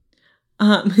comfy?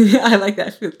 I like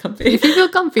that. Feel comfy. If you feel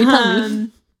comfy, tell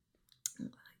me.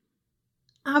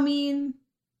 I mean,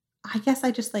 I guess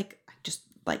I just like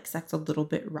sex a little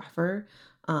bit rougher.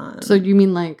 So do you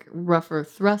mean like rougher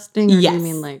thrusting, or do you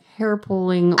mean like hair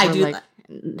pulling, or like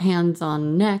hands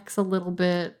on necks a little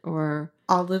bit, or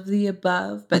all of the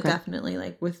above, but definitely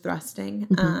like with thrusting.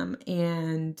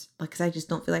 And like, cause I just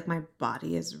don't feel like my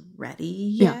body is ready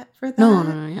yet for that.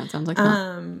 No. Yeah, it sounds like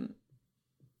that.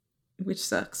 Which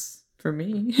sucks for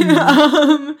me.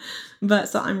 But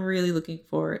so I'm really looking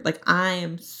forward. Like I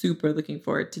am super looking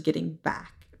forward to getting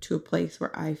back to a place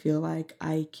where I feel like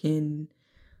I can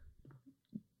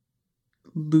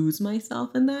lose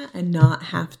myself in that and not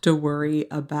have to worry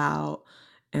about,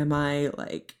 am I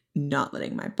like not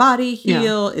letting my body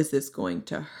heal? Is this going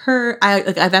to hurt? That's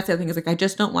the other thing is like, I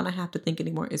just don't want to have to think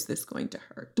anymore. Is this going to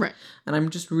hurt? Right. And I'm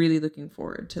just really looking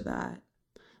forward to that.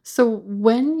 So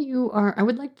when I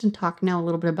would like to talk now a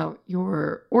little bit about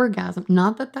your orgasm.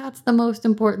 Not that that's the most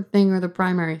important thing or the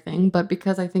primary thing, but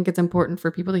because I think it's important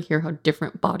for people to hear how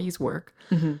different bodies work.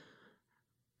 Mm-hmm.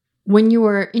 When you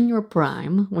are in your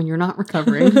prime, when you're not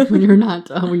recovering, when you're not,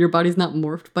 when your body's not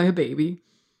morphed by a baby,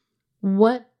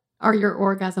 what are your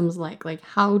orgasms like? Like,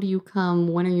 how do you come?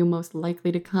 When are you most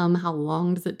likely to come? How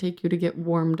long does it take you to get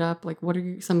warmed up? Like, what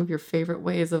are some of your favorite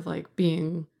ways of like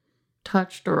being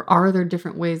touched, or are there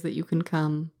different ways that you can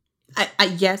come?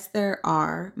 Yes, there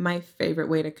are. My favorite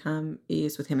way to come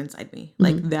is with him inside me.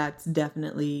 Like that's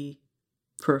definitely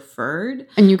preferred.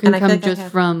 And you can come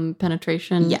just from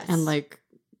penetration and like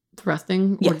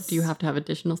thrusting, or yes. do you have to have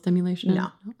additional stimulation? No.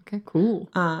 Okay, cool.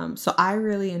 So I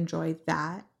really enjoy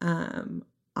that.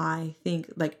 I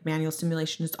think like manual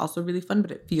stimulation is also really fun,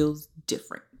 but it feels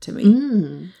different to me.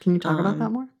 Can you talk about that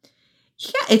more?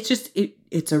 Yeah, it's just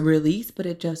it's a release, but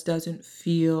it just doesn't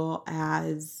feel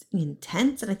as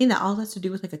intense. And I think that all has to do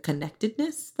with like a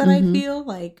connectedness that I Mhm. feel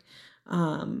like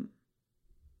um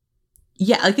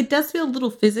yeah, like it does feel a little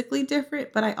physically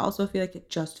different, but I also feel like it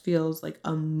just feels like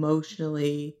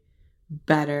emotionally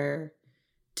better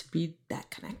to be that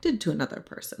connected to another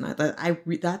person.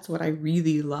 That's what I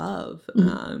really love.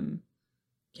 Mhm.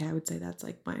 Yeah, I would say that's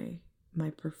like my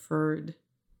preferred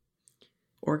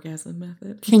orgasm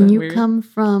method. Is Can that you weird? come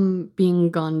from being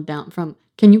gone down from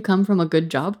can you come from a good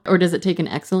job, or does it take an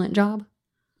excellent job?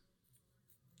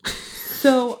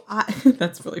 So I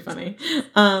that's really funny.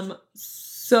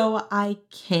 So I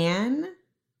can,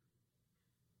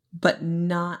 but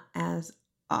not as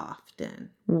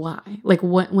often. Why? Like,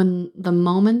 what when the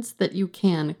moments that you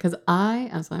can, because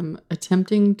as I'm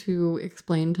attempting to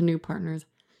explain to new partners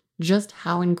just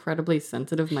how incredibly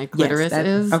sensitive my Yes, clitoris that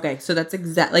is, okay. So that's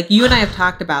exact. Like you and I have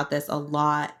talked about this a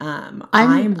lot. I'm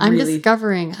I'm I'm really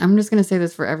discovering, I'm just gonna say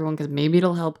this for everyone because maybe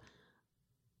it'll help.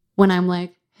 When I'm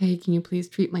like, "Hey, can you please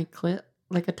treat my clit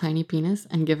like a tiny penis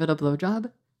and give it a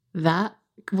blowjob?" That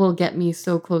will get me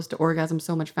so close to orgasm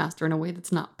so much faster in a way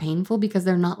that's not painful because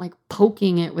they're not like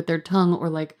poking it with their tongue or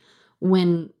like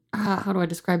when how do I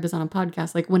describe this on a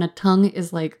podcast? Like when a tongue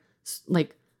is like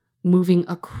like moving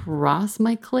across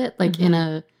my clit like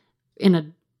Mhm. in a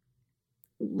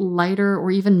lighter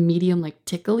or even medium like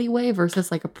tickly way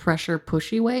versus like a pressure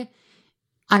pushy way.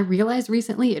 I realized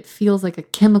recently it feels like a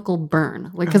chemical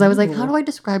burn. Like, because I was like, how do Oh. I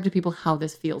describe to people how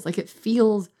this feels? Like, it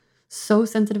feels so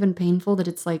sensitive and painful that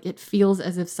it's like, it feels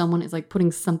as if someone is like putting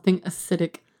something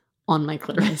acidic on my That is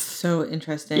clitoris. so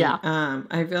interesting. Yeah.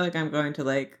 I feel like I'm going to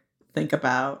like think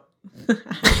about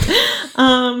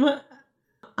um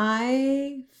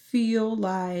I feel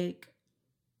like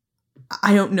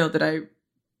I don't know that I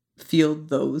feel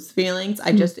those feelings.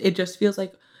 Mhm. It just feels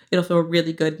like it'll feel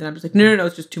really good. Then I'm just like, no, no, no,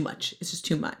 it's just too much. It's just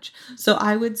too much. So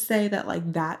I would say that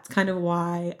like that's kind of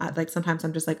why like sometimes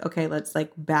I'm just like, okay, let's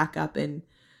like back up and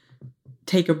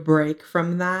take a break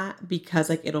from that because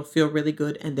like it'll feel really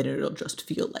good and then it'll just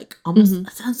feel like almost Mhm.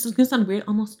 it sounds it's gonna sound weird,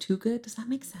 almost too good. Does that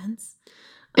make sense?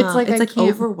 It's like It's I like can't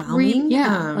breathe. overwhelming.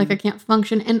 Yeah. Like I can't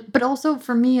function. And, but also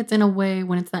for me, it's in a way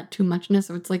when it's that too muchness.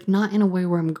 So it's like not in a way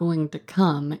where I'm going to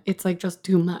come. It's like just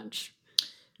too much. I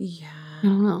Yeah.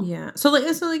 don't know. Yeah. So like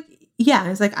yeah,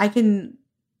 it's like I can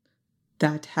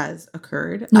that has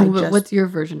occurred. I No, but just what's your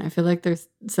version? I feel like there's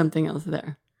something else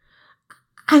there.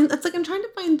 it's like I'm trying to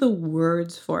find the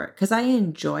words for it because I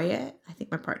enjoy it. I think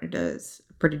my partner does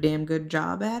a pretty damn good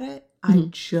job at it. I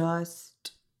Mhm. just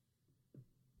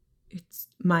it's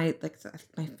my like I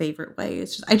think my favorite way.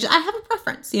 It's just I have a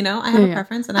preference, you know. I have Yeah, a yeah.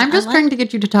 preference, and I'm I just trying like to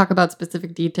get you to talk about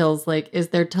specific details. Like, is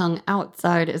their tongue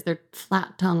outside? Is there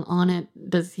flat tongue on it?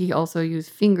 Does he also use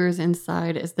fingers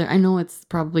inside? Is there, I know it's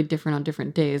probably different on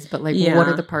different days, but like, what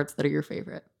are yeah. the parts that are your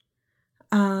favorite?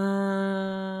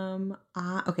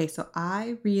 Okay, so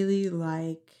I really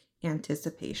like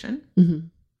anticipation. Hmm.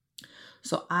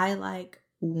 So I like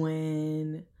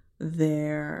when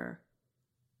they're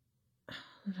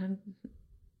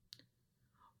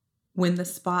when the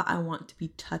spot I want to be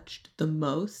touched the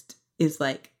most is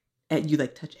like you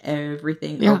like touch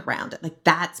everything Yeah. around it. Like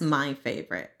that's my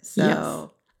favorite. Yes.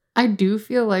 So I do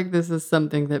feel like this is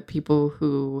something that people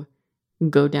who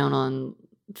go down on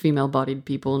female bodied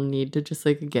people need to just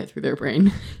like get through their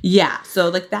brain. yeah, so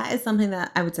like that is something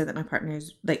that I would say that my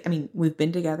partner's like I mean, we've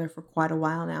been together for quite a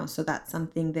while now, so that's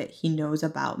something that he knows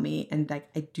about me and like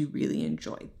I do really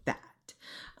enjoy that.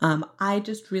 I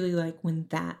just really like when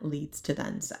that leads to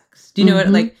then sex. Do you know what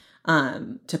Hmm. like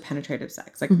to penetrative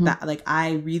sex. Like Hmm. that like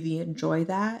I really enjoy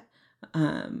that.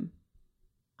 Um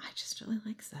I just really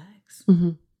like sex. Hmm.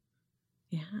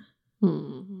 Yeah.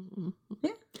 Hmm.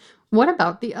 Yeah. What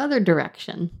about the other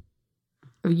direction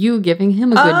of you giving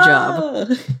him a good job?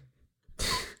 Oh.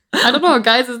 I don't know,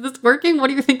 guys. Is this working? What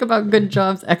do you think about good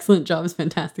jobs, excellent jobs,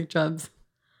 fantastic jobs?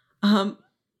 um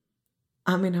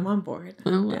I mean, I'm on board.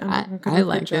 Well, Yeah, I'm good I with good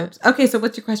like it. jobs. Okay, so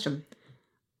what's your question?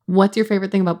 What's your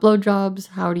favorite thing about blowjobs?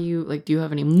 How do you like? Do you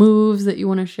have any moves that you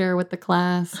want to share with the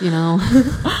class? You know.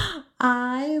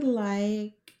 I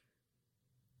like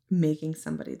making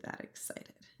somebody that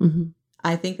excited. Hmm.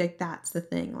 I think like that's the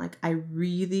thing. Like I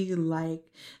really like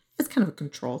it's kind of a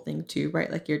control thing too,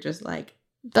 right? Like you're just like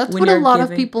That's when what a you're lot of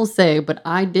giving people say, but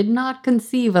I did not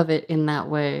conceive of it in that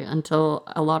way until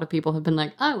a lot of people have been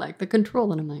like, "I like the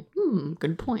control," and I'm like,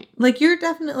 good point. like you're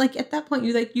definitely like at that point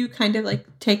you kind of like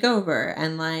take over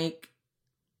and like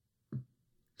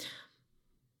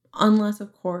unless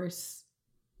of course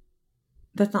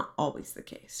that's not always the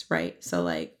case, right? So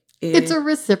like It's a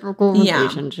reciprocal Yeah.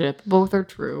 relationship. Both are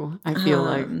true, I feel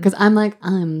like. Um, Because I'm like,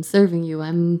 I'm serving you,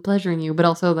 I'm pleasuring you, but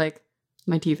also like,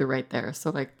 my teeth are right there. So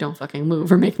like, don't fucking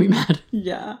move or make me mad.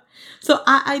 Yeah. So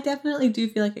I definitely do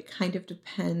feel like it kind of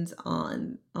depends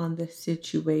on the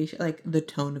situation, like the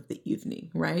tone of the evening,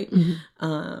 right?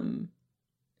 Mhm.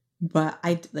 But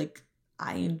I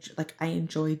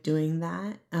enjoy doing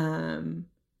that.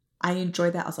 I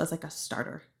enjoy that also as like a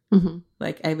starter. Mhm.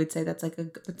 Like I would say that's like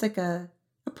a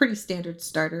pretty standard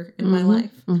starter in my Mhm.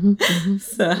 life. Mhm. Mhm.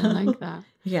 So I like that.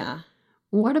 yeah.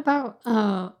 What about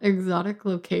exotic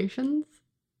locations?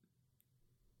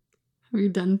 Have you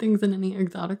done things in any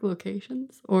exotic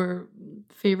locations or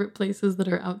favorite places that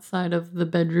are outside of the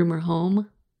bedroom or home?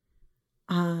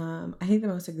 I think the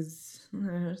most I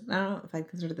don't know if I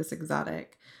consider this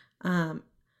exotic. Um,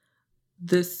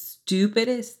 the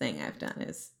stupidest thing I've done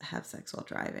is have sex while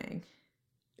driving.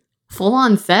 Full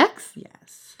on sex?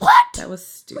 Yes. What? That was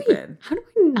Wait, stupid. how do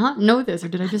I not know this, or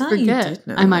did I I just thought you forget? did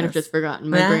know I might have this. just forgotten.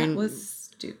 My That brain was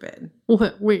stupid.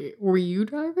 What? Wait, were you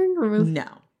driving or was? No.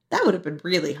 That would have been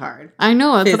really hard. I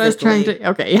know that's what I was trying Physically.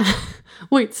 to. Okay, yeah.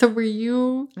 Wait, so were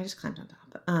you? I just climbed on top.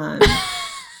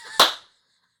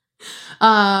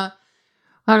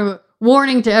 How do?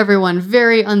 Warning to everyone: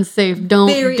 very unsafe. Don't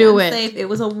Very do unsafe. it. It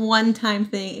was a one-time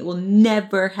thing. It will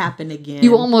never happen again.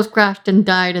 You almost crashed and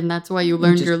died, and that's why you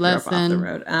learned just your drove off the lesson.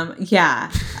 road.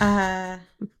 Yeah.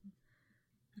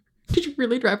 Did you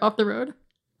really drive off the road?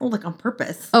 Like on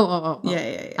purpose. Oh.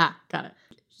 Yeah. Ah, got it.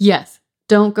 Yes.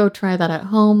 Don't go try that at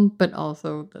home, but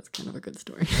also that's kind of a good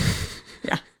story.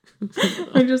 Yeah.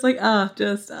 I'm just like,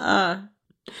 just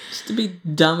to be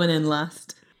dumb and in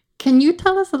lust. Can you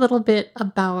tell us a little bit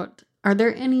about, are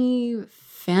there any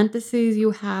fantasies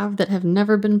you have that have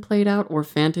never been played out, or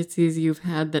fantasies you've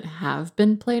had that have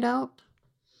been played out?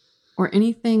 Or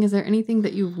anything, is there anything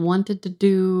that you've wanted to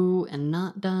do and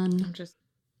not done?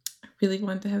 I really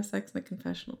wanted to have sex in the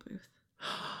confessional booth.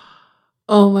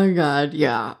 Oh my God,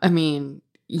 yeah. I mean,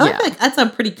 I yeah. feel like that's a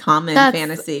pretty common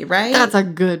fantasy, right? That's a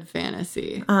good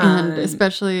fantasy. And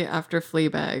especially after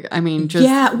Fleabag. I mean, just.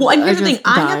 Yeah. Well, and here's the thing.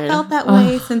 I have felt that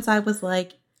way since I was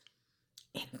like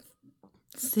in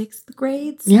 6th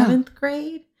grade, 7th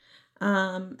grade.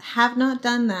 Have not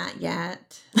done that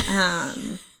yet.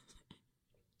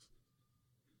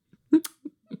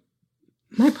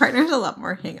 My partner has a lot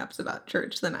more hangups about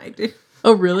church than I do.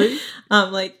 Oh, really?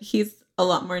 Like he's a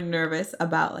lot more nervous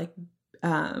about like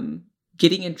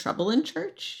getting in trouble in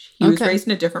church. He was raised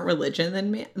in a different religion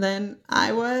than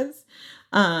I was.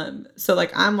 So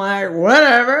like I'm like,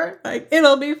 whatever, like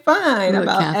it'll be fine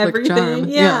about Catholic everything. Charm.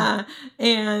 Yeah.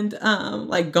 And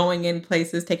like going in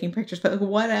places, taking pictures, but like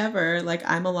whatever. Like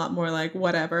I'm a lot more like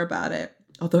whatever about it.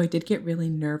 Although I did get really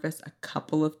nervous a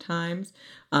couple of times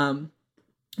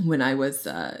when I was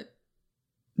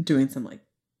doing some like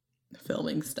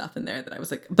filming stuff in there that I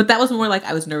was like, but that was more like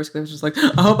I was nervous because I was just like,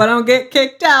 I hope I don't get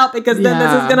kicked out because then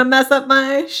this is gonna mess up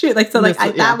my shoot. Like so, like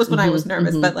that was when I was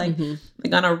nervous, but like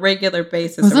on a regular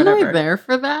basis. Wasn't or whatever. I there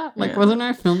for that? Like, wasn't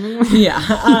I filming?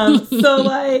 Yeah. So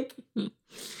like,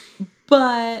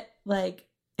 but like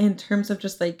in terms of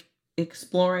just like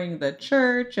exploring the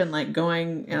church and like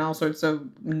going in all sorts of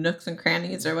nooks and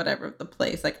crannies or whatever of the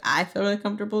place, like I feel really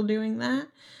comfortable doing that.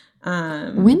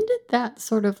 When did that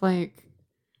sort of like,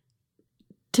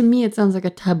 to me it sounds like a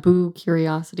taboo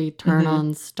curiosity turn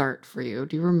on start for you?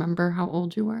 Do you remember how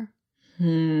old you were?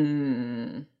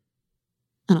 And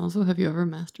also, have you ever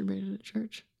masturbated at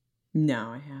church? No,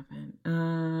 I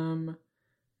haven't.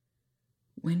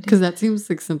 Because that seems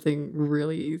like something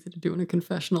really easy to do in a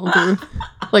confessional booth,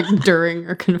 like during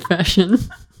a confession.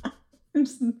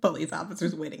 Just police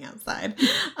officers waiting outside.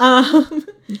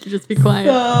 You could just be quiet.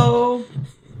 So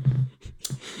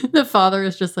the father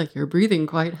is just like, you're breathing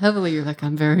quite heavily. You're like,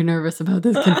 I'm very nervous about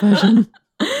this confession.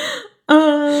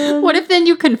 What if then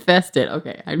you confessed it?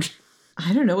 Okay,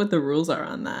 I don't know what the rules are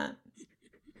on that.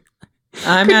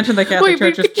 I imagine the Catholic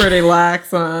Church is pretty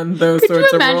lax on those sorts of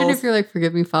rules. Could you imagine if you're like,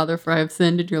 forgive me, Father, for I have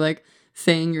sinned, and you're like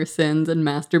saying your sins and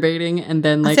masturbating, and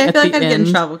then like I feel like I'd get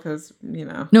in trouble because, you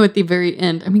know. No, at the very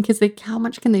end. I mean, because how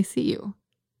much can they see you?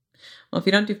 Well, if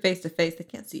you don't do face-to-face, they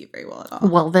can't see you very well at all.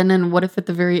 Well, then what if at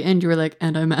the very end you were like,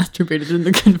 and I masturbated in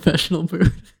the confessional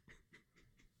booth?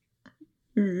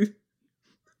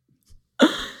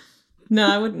 No,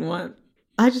 I wouldn't want...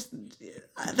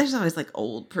 there's always like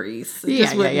old priests.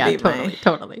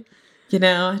 Totally. You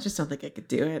know, I just don't think I could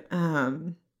do it.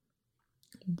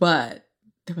 But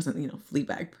there wasn't,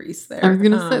 Fleabag priests there. I was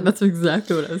gonna say that's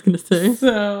exactly what I was gonna say.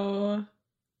 So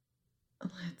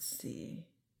let's see.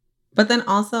 But then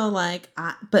also like,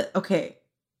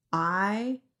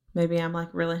 maybe I'm like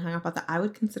really hung up about that. I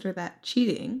would consider that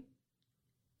cheating.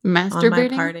 on my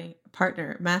Masturbating?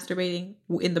 partner masturbating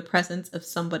in the presence of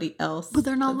somebody else. But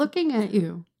they're not looking at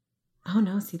you. Oh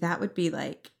no, see, that would be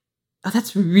like, oh,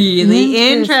 that's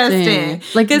really interesting.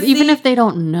 Like, even if they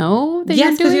don't know that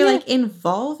yes, because you're it? like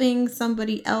involving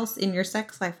somebody else in your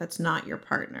sex life that's not your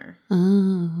partner.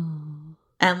 Oh.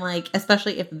 And like,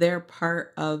 especially if they're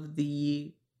part of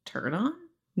the turn on.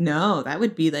 No, that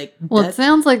would be like. Well, it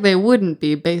sounds like they wouldn't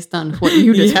be based on what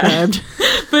you described.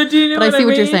 But do you know but what I see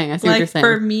what mean? you're saying. I see what you're saying.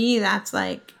 For me, that's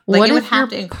like what it would if have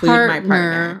to include my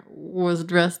partner. Was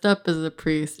dressed up as a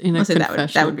priest in a confessional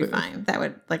that would be booth. fine. That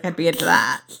would, like, I'd be into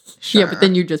that. Sure. Yeah, but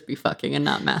then you'd just be fucking and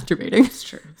not masturbating. It's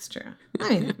true. It's true. I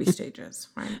mean, there'd be stages,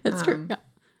 right? It's true. Yeah.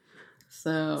 So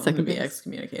I'm Second going to be base.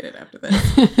 excommunicated after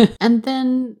this. And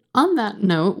then on that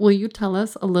note, will you tell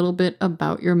us a little bit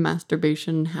about your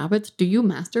masturbation habits? Do you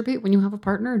masturbate when you have a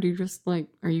partner? Or do you just like,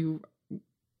 do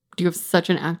you have such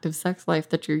an active sex life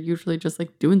that you're usually just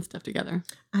like doing stuff together?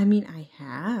 I mean, I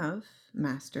have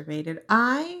masturbated.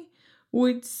 I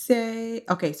would say,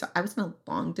 okay, so I was in a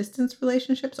long distance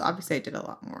relationship. So obviously I did a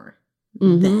lot more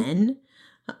then.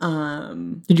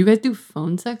 Did you guys do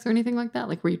phone sex or anything like that?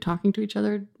 Like, were you talking to each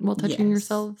other while touching Yes.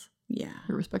 yourselves? Yeah.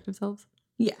 Your respective selves?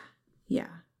 Yeah. Yeah.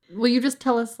 Will you just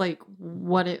tell us, like,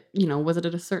 what it, was it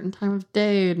at a certain time of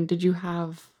day? And did you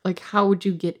have, like, how would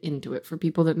you get into it for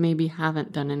people that maybe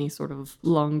haven't done any sort of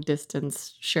long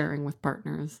distance sharing with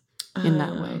partners in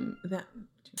that way?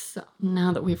 So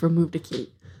now that we've removed a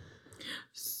key.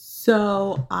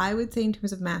 So I would say in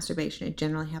terms of masturbation, it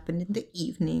generally happened in the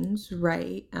evenings,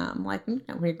 right? Like when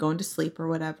you're going to sleep or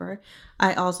whatever.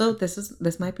 I also,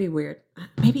 this might be weird.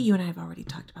 Maybe you and I have already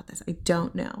talked about this. I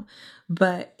don't know.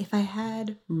 But if I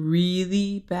had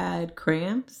really bad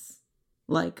cramps,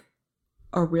 like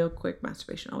a real quick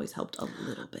masturbation always helped a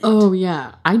little bit. Oh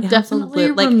yeah, I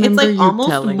definitely remember it's like you almost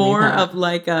telling more me that. of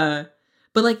like a,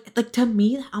 but like to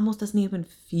me that almost doesn't even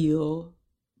feel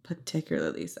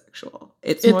particularly sexual.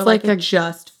 It's more like it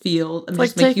just feels. It's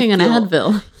like taking an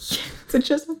Advil. It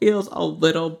just feels a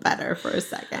little better for a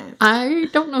second. I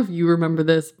don't know if you remember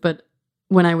this, but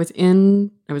when I was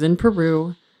in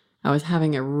Peru, I was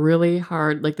having a really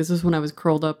hard, like this was when I was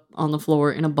curled up on the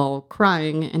floor in a ball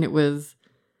crying, and it was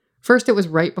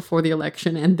right before the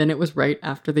election, and then it was right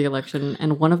after the election.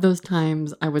 And one of those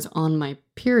times I was on my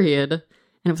period, and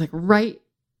it was like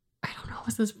I don't know,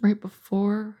 was this right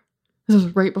before? This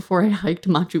was right before I hiked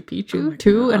Machu Picchu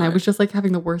too. God. And I was just like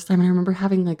having the worst time. And I remember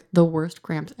having like the worst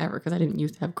cramps ever because I didn't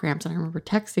used to have cramps. And I remember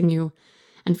texting you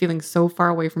and feeling so far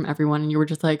away from everyone. And you were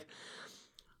just like,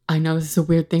 I know this is a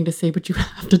weird thing to say, but you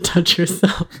have to touch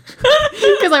yourself.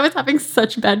 Because I was having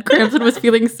such bad cramps and was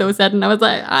feeling so sad. And I was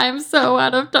like, I'm so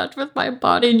out of touch with my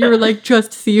body. And you were like,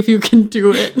 just see if you can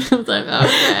do it. I was like,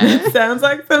 okay. It sounds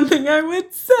like something I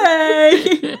would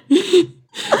say.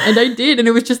 And I did, and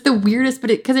it was just the weirdest,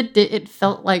 but it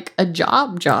felt like a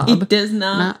job. It does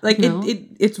not like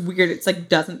it's weird. It's like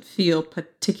doesn't feel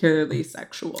particularly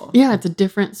sexual. Yeah, it's a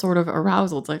different sort of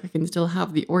arousal. It's like I can still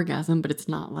have the orgasm, but it's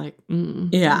not like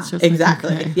yeah, it's just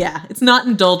exactly. Like, okay. Yeah, it's not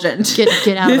indulgent.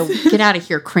 Get out of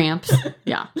here, cramps.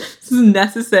 Yeah, this is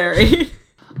necessary.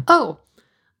 Oh,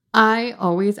 I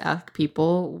always ask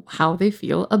people how they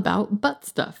feel about butt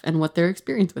stuff and what their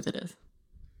experience with it is.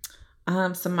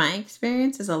 So my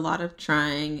experience is a lot of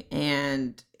trying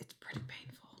and it's pretty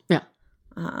painful. Yeah.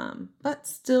 But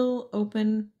still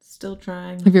open, still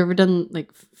trying. Have you ever done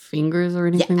like fingers or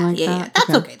anything like that? Yeah, that's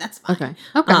okay. That's fine.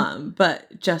 Okay.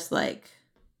 But just like,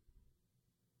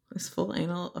 is full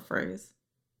anal a phrase?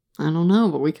 I don't know,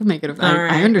 but we can make it a phrase.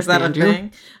 I understand you.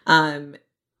 Thing?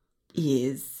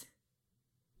 Is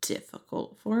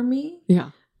difficult for me. Yeah.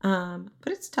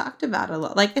 But it's talked about a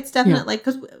lot. Like it's definitely like,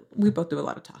 because we both do a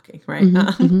lot of talking, right?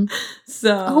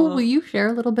 So will you share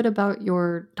a little bit about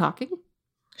your talking?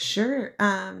 Sure.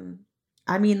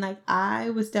 I mean, like I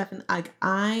was definitely like,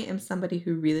 I am somebody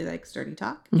who really likes dirty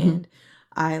talk, and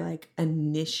I like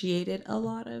initiated a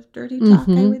lot of dirty talk,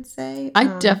 I would say. I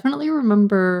definitely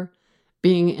remember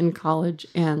being in college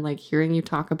and like hearing you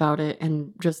talk about it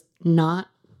and just not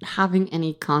having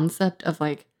any concept of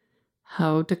like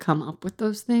how to come up with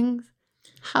those things.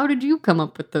 How did you come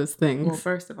up with those things? Well,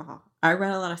 first of all, I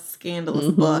read a lot of scandalous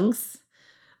books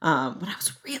when I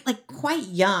was like quite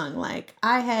young. Like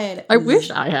I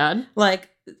wish I had. Like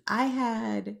I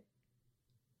had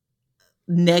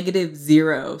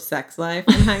 -0 sex life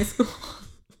in high school.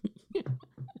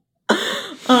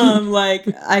 Like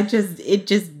it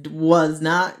just was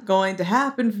not going to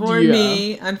happen for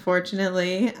me,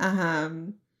 unfortunately.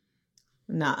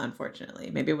 Not unfortunately.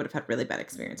 Maybe I would have had really bad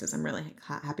experiences. I'm really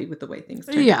happy with the way things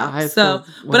turned out. So,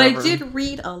 but I did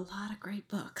read a lot of great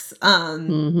books.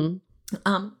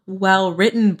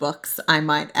 Well-written books, I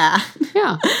might add.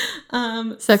 Yeah.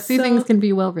 Sexy so things can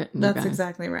be well written. That's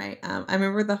exactly right. I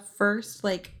remember the first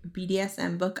like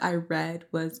BDSM book I read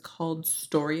was called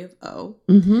Story of O.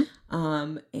 Mm-hmm.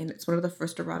 And it's one of the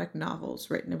first erotic novels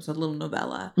written. It was a little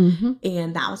novella. Mm-hmm.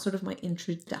 And that was sort of my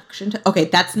introduction to... Okay,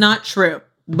 that's not true.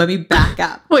 Let me back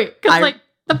up. Wait, because like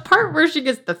the part where she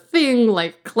gets the thing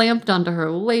like clamped onto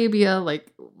her labia,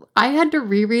 like I had to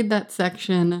reread that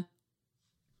section.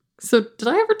 So did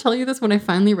I ever tell you this when I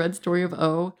finally read Story of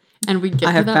O and we get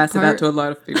I have to that passed part? it out to a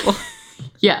lot of people.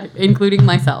 Yeah, including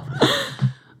myself.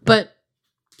 But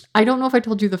I don't know if I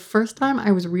told you the first time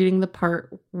I was reading the part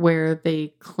where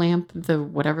they clamp the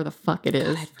whatever the fuck it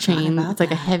is chain. It's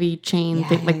like a heavy chain.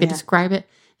 Yeah, they describe it.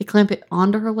 They clamp it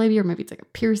onto her labia, or maybe it's like a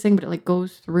piercing, but it like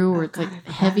goes through, or it's like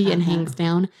heavy and hangs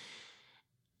down.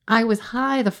 I was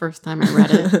high the first time I read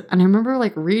it, and I remember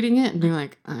like reading it and being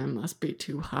like, I must be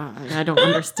too high. I don't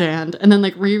understand. And then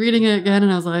like rereading it again,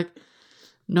 and I was like,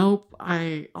 nope,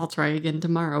 I'll try again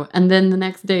tomorrow. And then the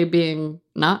next day being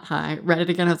not high, read it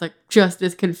again. I was like, just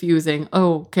as confusing.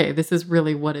 Oh, okay, this is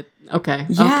really what it, okay.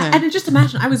 Yeah, okay. and just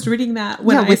imagine, I was reading that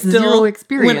when zero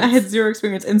experience. When I had zero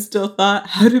experience and still thought,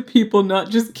 how do people not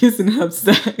just kiss and have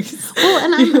sex?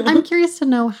 Well, and I'm curious to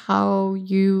know how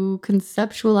you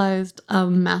conceptualized a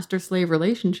master-slave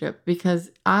relationship,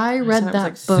 because I read that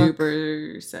like book.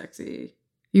 Super sexy.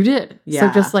 You did? Yeah.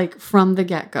 So just like from the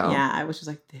get-go. Yeah, I was just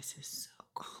like, this is so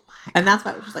cool. And that's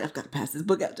why I was just like, I've got to pass this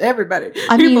book out to everybody.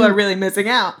 I People mean, are really missing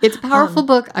out. It's a powerful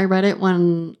book. I read it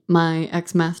when my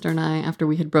ex-master and I, after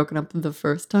we had broken up the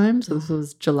first time. So this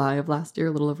was July of last year,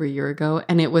 a little over a year ago.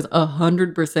 And it was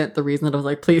 100% the reason that I was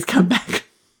like, please come back.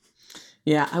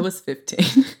 Yeah, I was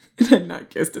 15 and had not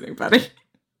kissed anybody.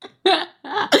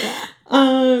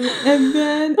 And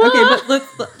then, okay,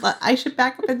 but I should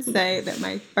back up and say that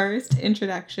my first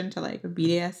introduction to like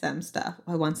BDSM stuff,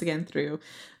 once again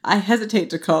I hesitate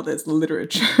to call this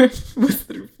literature, was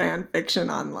through fan fiction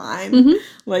online,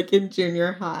 like in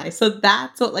junior high. So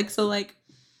that's what,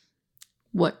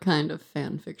 what kind of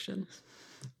fan fiction?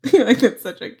 Like that's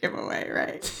such a giveaway,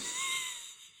 right?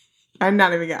 I'm not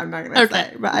going to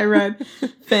say, but I read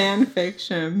fan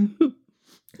fiction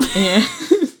and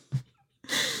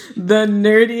the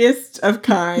nerdiest of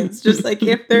kinds. Just like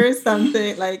if there is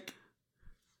something like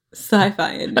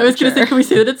sci-fi in nature. I was going to say, can we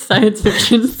say that it's science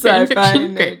fiction? Sci-fi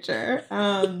in nature.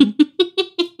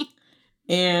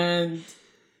 And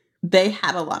they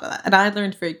had a lot of that. And I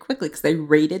learned very quickly because they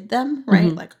rated them,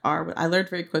 right? Mm-hmm. I learned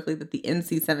very quickly that the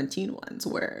NC-17 ones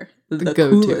were the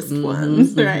coolest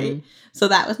ones, right? So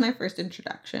that was my first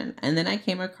introduction. And then I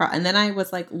came across, and then I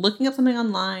was like looking up something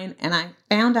online and I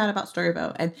found out about Story of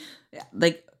O. And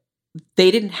like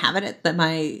they didn't have it at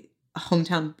my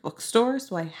hometown bookstore.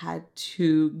 So I had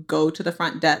to go to the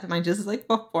front desk. Mine just is like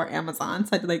before Amazon. So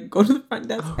I had to like go to the front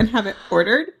desk and have it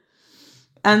ordered.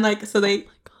 And like, so they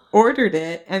ordered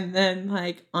it, and then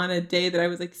like on a day that I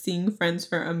was like seeing friends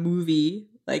for a movie,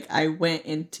 like I went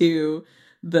into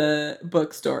the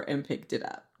bookstore and picked it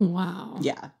up. Wow.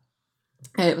 Yeah.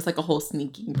 And it was like a whole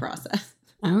sneaking process.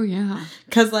 Oh yeah.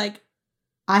 Because like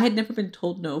I had never been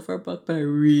told no for a book, but I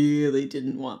really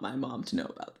didn't want my mom to know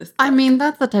about this book. I mean,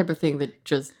 that's the type of thing that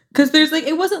just... Because there's like,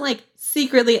 it wasn't like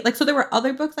secretly, like, so there were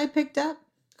other books I picked up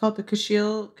called the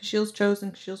Kashiel's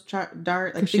Chosen, Kashiel's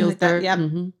Dart, like things like that. Yeah.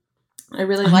 Mm-hmm. I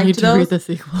really liked need to those. read the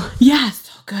sequel. Yeah,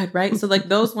 so good, right? So like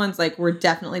those ones like were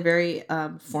definitely very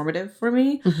formative for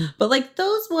me. Mm-hmm. But like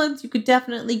those ones you could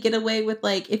definitely get away with,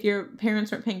 like if your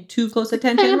parents weren't paying too close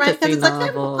attention, right? Because it's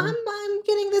novel. Like I'm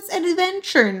getting this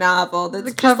adventure novel that's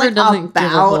the cover just like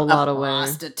about a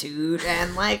prostitute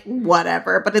and like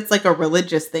whatever, but it's like a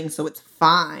religious thing, so it's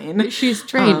fine. She's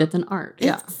trained; it's an art.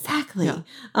 Yeah, exactly. Yeah.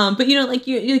 But you know, like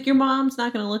your mom's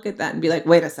not going to look at that and be like,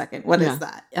 "Wait a second, what is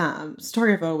that?"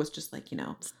 Story of O was just like, you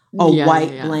know, a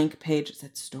white blank page that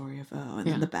said Story of O, and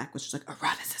then the back was just like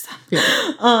eroticism.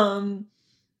 Yeah.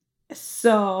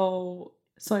 So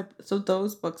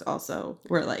those books also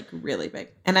were like really big.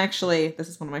 And actually, this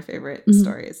is one of my favorite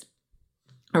stories.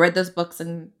 I read those books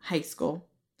in high school.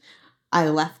 I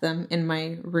left them in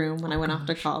my room when I went off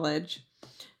to college.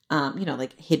 You know,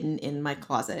 like hidden in my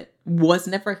closet. Was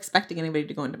never expecting anybody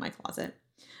to go into my closet.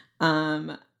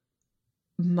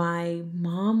 My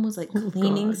mom was like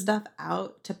cleaning stuff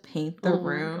out to paint the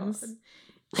rooms.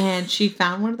 And she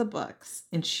found one of the books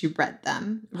and she read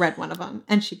one of them.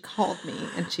 And she called me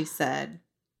and she said,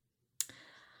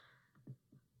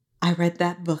 I read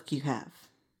that book you have.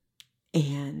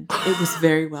 And it was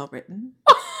very well written.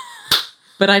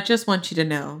 But I just want you to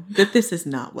know that this is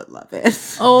not what love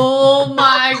is. Oh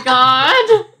my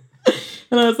God.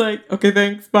 And I was like, okay,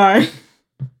 thanks, bye.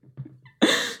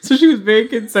 So So she was very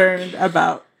concerned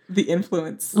about the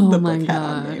influence Oh the my book had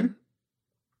on me. God.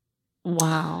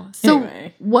 Wow. So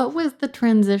Anyway. what was the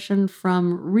transition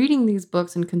from reading these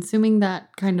books and consuming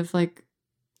that kind of like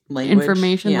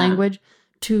information language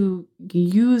to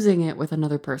using it with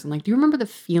another person? Like, do you remember the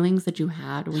feelings that you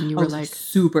had when you were like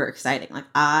super exciting? Like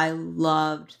I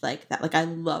loved like that. Like I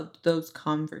loved those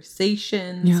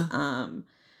conversations. Yeah.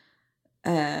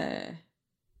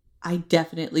 I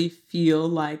definitely feel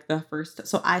like the first.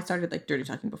 So I started like dirty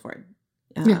talking before.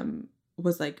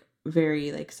 Was like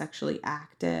very like sexually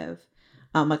active,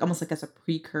 like almost like as a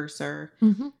precursor.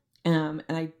 Mm-hmm. And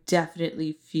I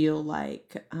definitely feel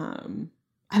like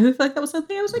I feel like that was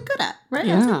something I was like good at, right?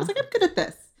 Yeah. I was like I'm good at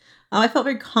this. I felt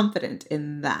very confident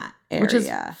in that area, which is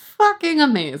fucking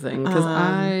amazing because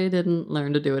I didn't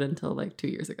learn to do it until like 2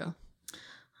 years ago.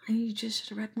 You just should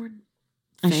have read more.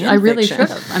 I really should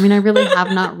have. I mean, I really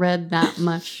have not read that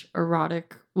much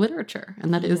erotic literature,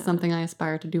 and that is something I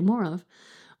aspire to do more of.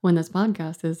 When this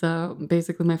podcast is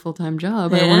basically my full-time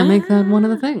job, I want to make that one of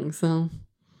the things. So,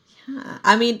 yeah,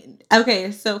 I mean,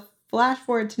 okay, so flash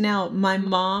forward to now, my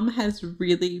mom has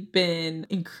really been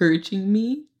encouraging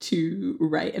me to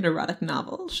write an erotic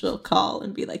novel. She'll call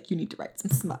and be like, you need to write some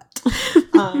smut.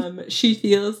 She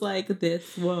feels like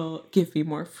this will give me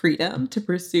more freedom to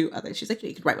pursue others. She's like,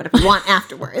 you can write whatever you want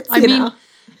afterwards. I mean,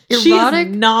 erotic,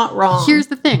 she's not wrong. Here's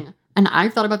the thing, and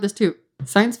I've thought about this too.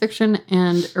 Science fiction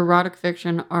and erotic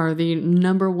fiction are the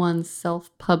 #1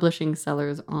 self-publishing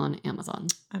sellers on Amazon.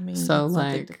 I mean, so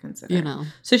like, to consider. You know.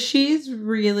 So she's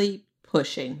really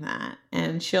pushing that,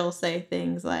 and she'll say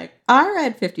things like, I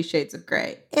read 50 Shades of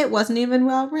Grey. It wasn't even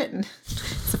well written.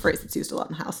 It's a phrase that's used a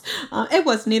lot in the house. It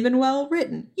wasn't even well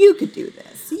written. You could do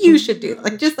this. You should do it.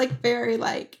 Like, just like very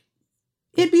like,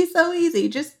 it'd be so easy.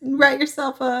 Just write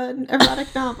yourself an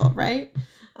erotic novel, right?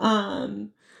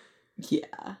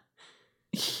 Yeah.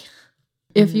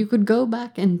 If you could go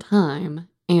back in time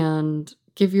and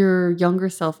give your younger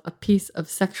self a piece of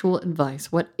sexual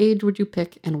advice, what age would you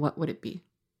pick and what would it be?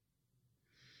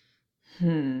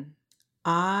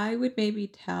 I would maybe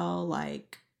tell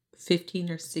like 15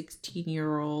 or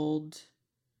 16-year-old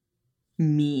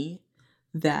me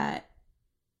that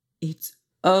it's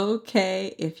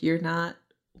okay if you're not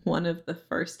one of the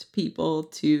first people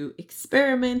to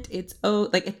experiment.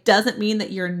 Like it doesn't mean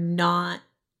that you're not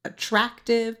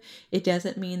attractive. It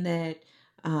doesn't mean that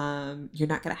you're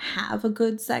not gonna have a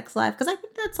good sex life, because I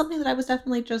think that's something that I was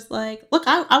definitely just like, look,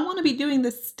 I want to be doing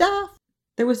this stuff.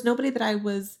 There was nobody there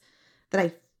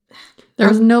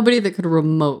was nobody that could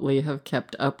remotely have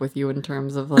kept up with you in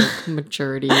terms of like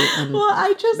maturity and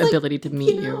ability to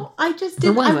meet you. I just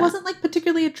didn't. I wasn't like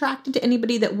particularly attracted to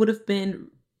anybody that would have been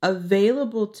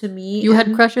available to me. You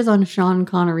had crushes on Sean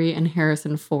Connery and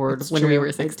Harrison Ford when we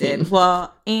were 16.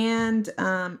 Well, and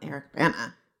Eric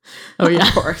Bana. Oh yeah,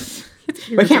 of course.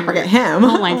 We can't forget him. I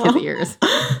don't like his ears.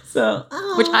 So,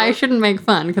 which I shouldn't make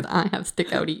fun because I have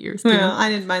stick-outy ears too. Well, I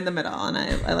didn't mind them at all, and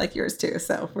I like yours too.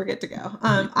 So we're good to go.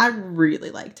 I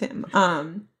really liked him.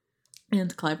 And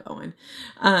Clive Owen.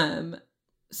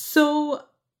 So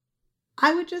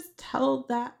I would just tell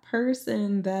that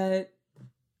person that,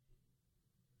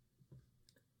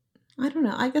 I don't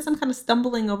know. I guess I'm kind of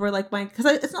stumbling over like because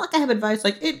it's not like I have advice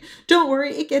like don't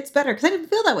worry, it gets better, because I didn't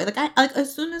feel that way. Like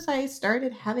as soon as I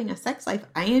started having a sex life,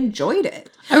 I enjoyed it.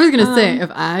 I was gonna say,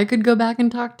 if I could go back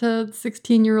and talk to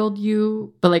 16-year-old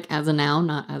you, but like as a now,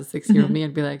 not as 16-year-old me,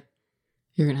 I'd be like,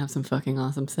 you're gonna have some fucking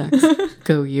awesome sex.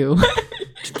 Go you.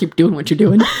 Just keep doing what you're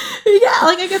doing. Yeah,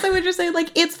 like I guess I would just say like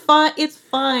it's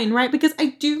fine, right? Because I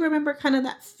do remember kind of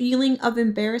that feeling of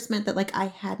embarrassment that like I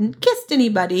hadn't kissed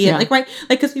anybody, and like, right,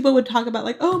 like because people would talk about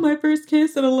like, oh, my first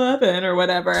kiss at 11 or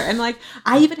whatever, and like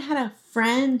I even had a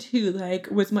friend who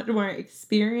like was much more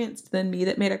experienced than me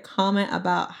that made a comment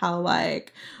about how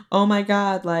like, oh my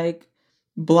God, like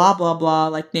blah blah blah,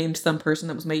 like named some person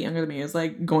that was way younger than me as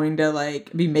like going to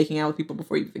like be making out with people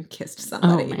before you even kissed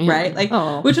somebody, right? Like,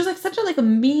 which was like such a like a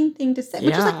mean thing to say,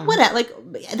 which is like what, like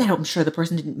I'm sure the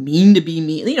person didn't mean to be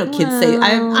mean. You know, kids say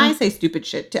I say stupid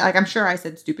shit too. Like I'm sure I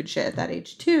said stupid shit at that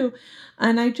age too,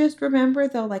 and I just remember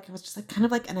though, like it was just like kind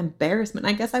of like an embarrassment.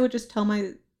 I guess I would just tell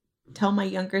my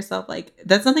younger self like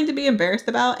that's nothing to be embarrassed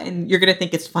about, and you're gonna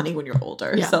think it's funny when you're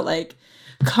older. Yeah. So like,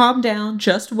 calm down,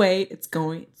 just wait. It's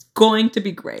going to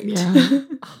be great. Yeah.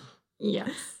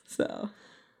 Yes. So,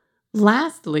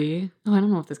 lastly, I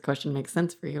don't know if this question makes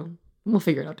sense for you. We'll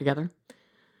figure it out together.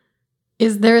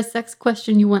 Is there a sex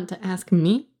question you want to ask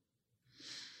me?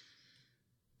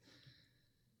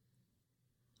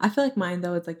 I feel like mine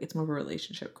though, it's more of a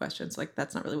relationship question. So like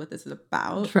that's not really what this is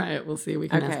about. Try it. We'll see. We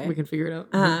can figure it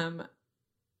out.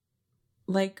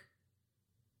 Like,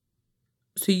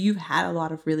 so you've had a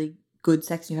lot of really good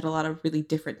sex. You had a lot of really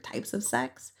different types of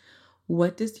sex.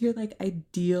 What does your like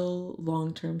ideal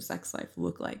long-term sex life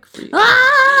look like for you?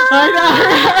 I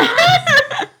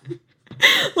know.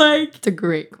 Like, it's a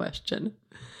great question.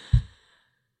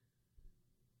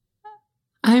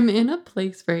 I'm in a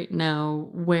place right now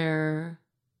where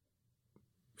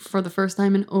for the first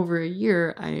time in over a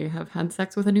year, I have had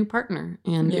sex with a new partner,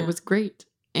 and it was great.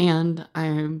 And I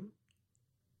don't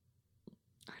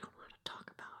want to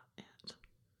talk about it.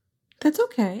 That's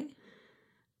okay.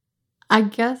 I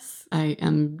guess I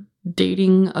am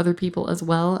dating other people as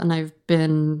well, and I've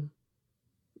been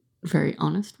very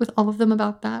honest with all of them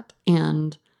about that.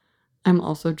 And I'm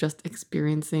also just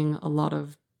experiencing a lot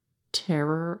of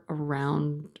terror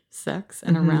around sex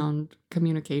and around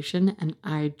communication. And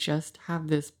I just have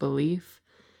this belief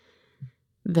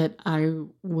that I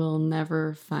will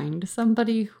never find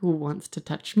somebody who wants to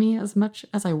touch me as much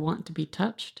as I want to be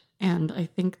touched. And I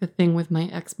think the thing with my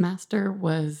ex-master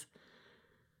was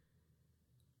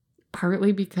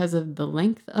partly because of the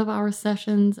length of our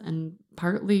sessions, and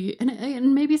partly,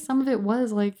 and maybe some of it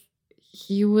was like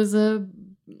he was a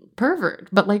pervert,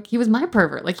 but like he was my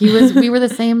pervert. Like we were the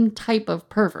same type of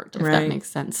pervert, if that makes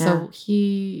sense. Yeah. So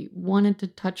he wanted to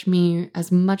touch me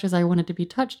as much as I wanted to be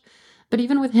touched. But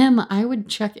even with him, I would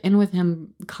check in with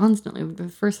him constantly. The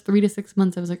first 3 to 6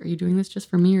 months, I was like, are you doing this just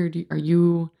for me? Or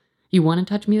you want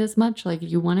to touch me this much? Like,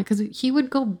 you want to? Because he would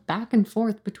go back and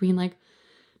forth between like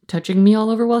touching me all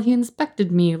over while he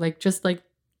inspected me, like just like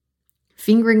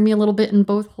fingering me a little bit in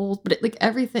both holes, but like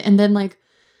everything. And then like,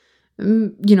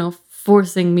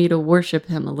 forcing me to worship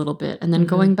him a little bit, and then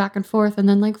going back and forth, and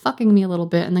then like fucking me a little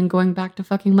bit, and then going back to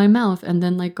fucking my mouth, and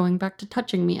then like going back to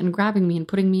touching me and grabbing me and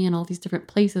putting me in all these different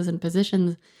places and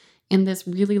positions in this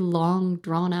really long,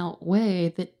 drawn out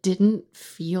way that didn't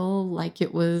feel like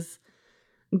it was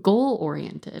goal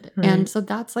oriented. Right. And so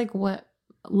that's like what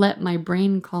let my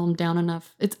brain calm down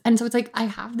enough. So it's like I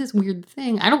have this weird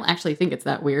thing. I don't actually think it's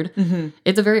that weird.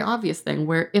 It's a very obvious thing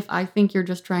where if I think you're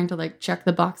just trying to like check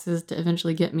the boxes to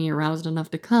eventually get me aroused enough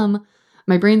to come,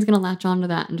 my brain's gonna latch onto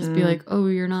that and just be like, oh,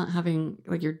 you're not having,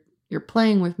 like, you're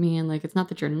playing with me, and like it's not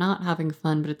that you're not having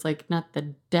fun, but it's like not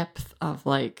the depth of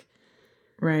like,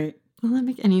 right. Will that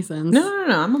make any sense? No,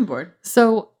 I'm on board.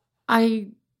 So I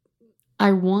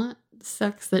want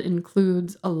sex that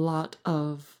includes a lot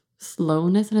of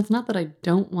slowness, and it's not that I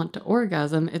don't want to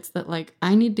orgasm, it's that like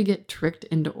I need to get tricked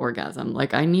into orgasm.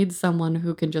 Like I need someone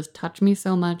who can just touch me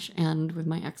so much. And with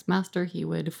my ex-master, he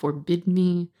would forbid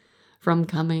me from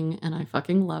coming, and I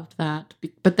fucking loved that.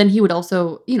 But then he would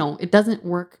also, it doesn't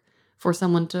work for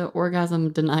someone to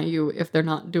orgasm deny you if they're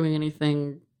not doing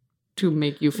anything to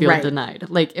make you feel denied.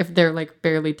 Like if they're like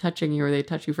barely touching you, or they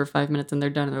touch you for 5 minutes and they're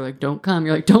done and they're like, don't come,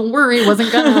 you're like, don't worry,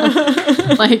 wasn't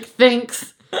gonna. Like,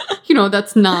 thanks.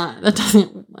 That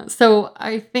doesn't. So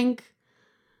I think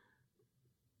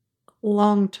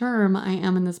long term, I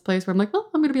am in this place where I'm like, well,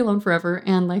 I'm going to be alone forever.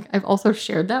 And like, I've also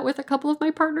shared that with a couple of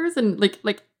my partners, and like,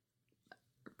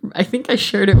 I think I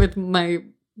shared it with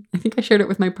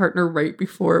my partner right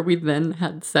before we then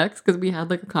had sex, because we had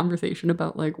like a conversation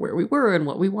about like where we were and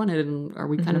what we wanted, and are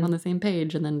we kind of on the same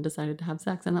page, and then decided to have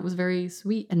sex. And that was very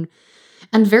sweet and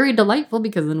very delightful,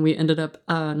 because then we ended up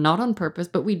not on purpose,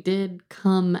 but we did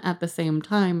come at the same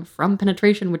time from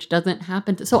penetration, which doesn't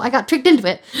happen. So I got tricked into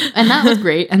it, and that was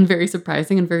great and very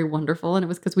surprising and very wonderful. And it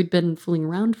was because we'd been fooling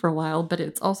around for a while, but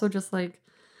it's also just like,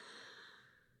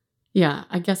 yeah,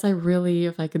 I guess I really,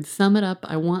 if I could sum it up,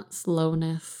 I want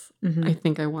slowness. I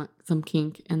think I want some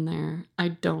kink in there. I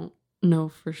don't know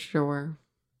for sure,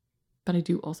 but I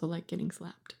do also like getting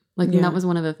slapped. Like, and that was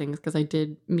one of the things, because I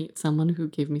did meet someone who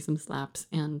gave me some slaps,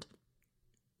 and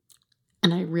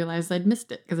I realized I'd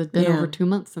missed it, because it'd been over 2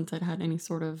 months since I'd had any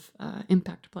sort of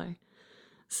impact play.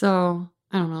 So,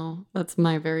 I don't know. That's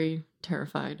my very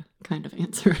terrified kind of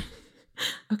answer.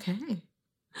 Okay.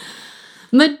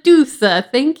 Medusa,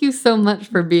 thank you so much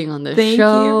for being on the show. Thank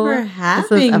you for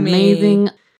having me. This was amazing.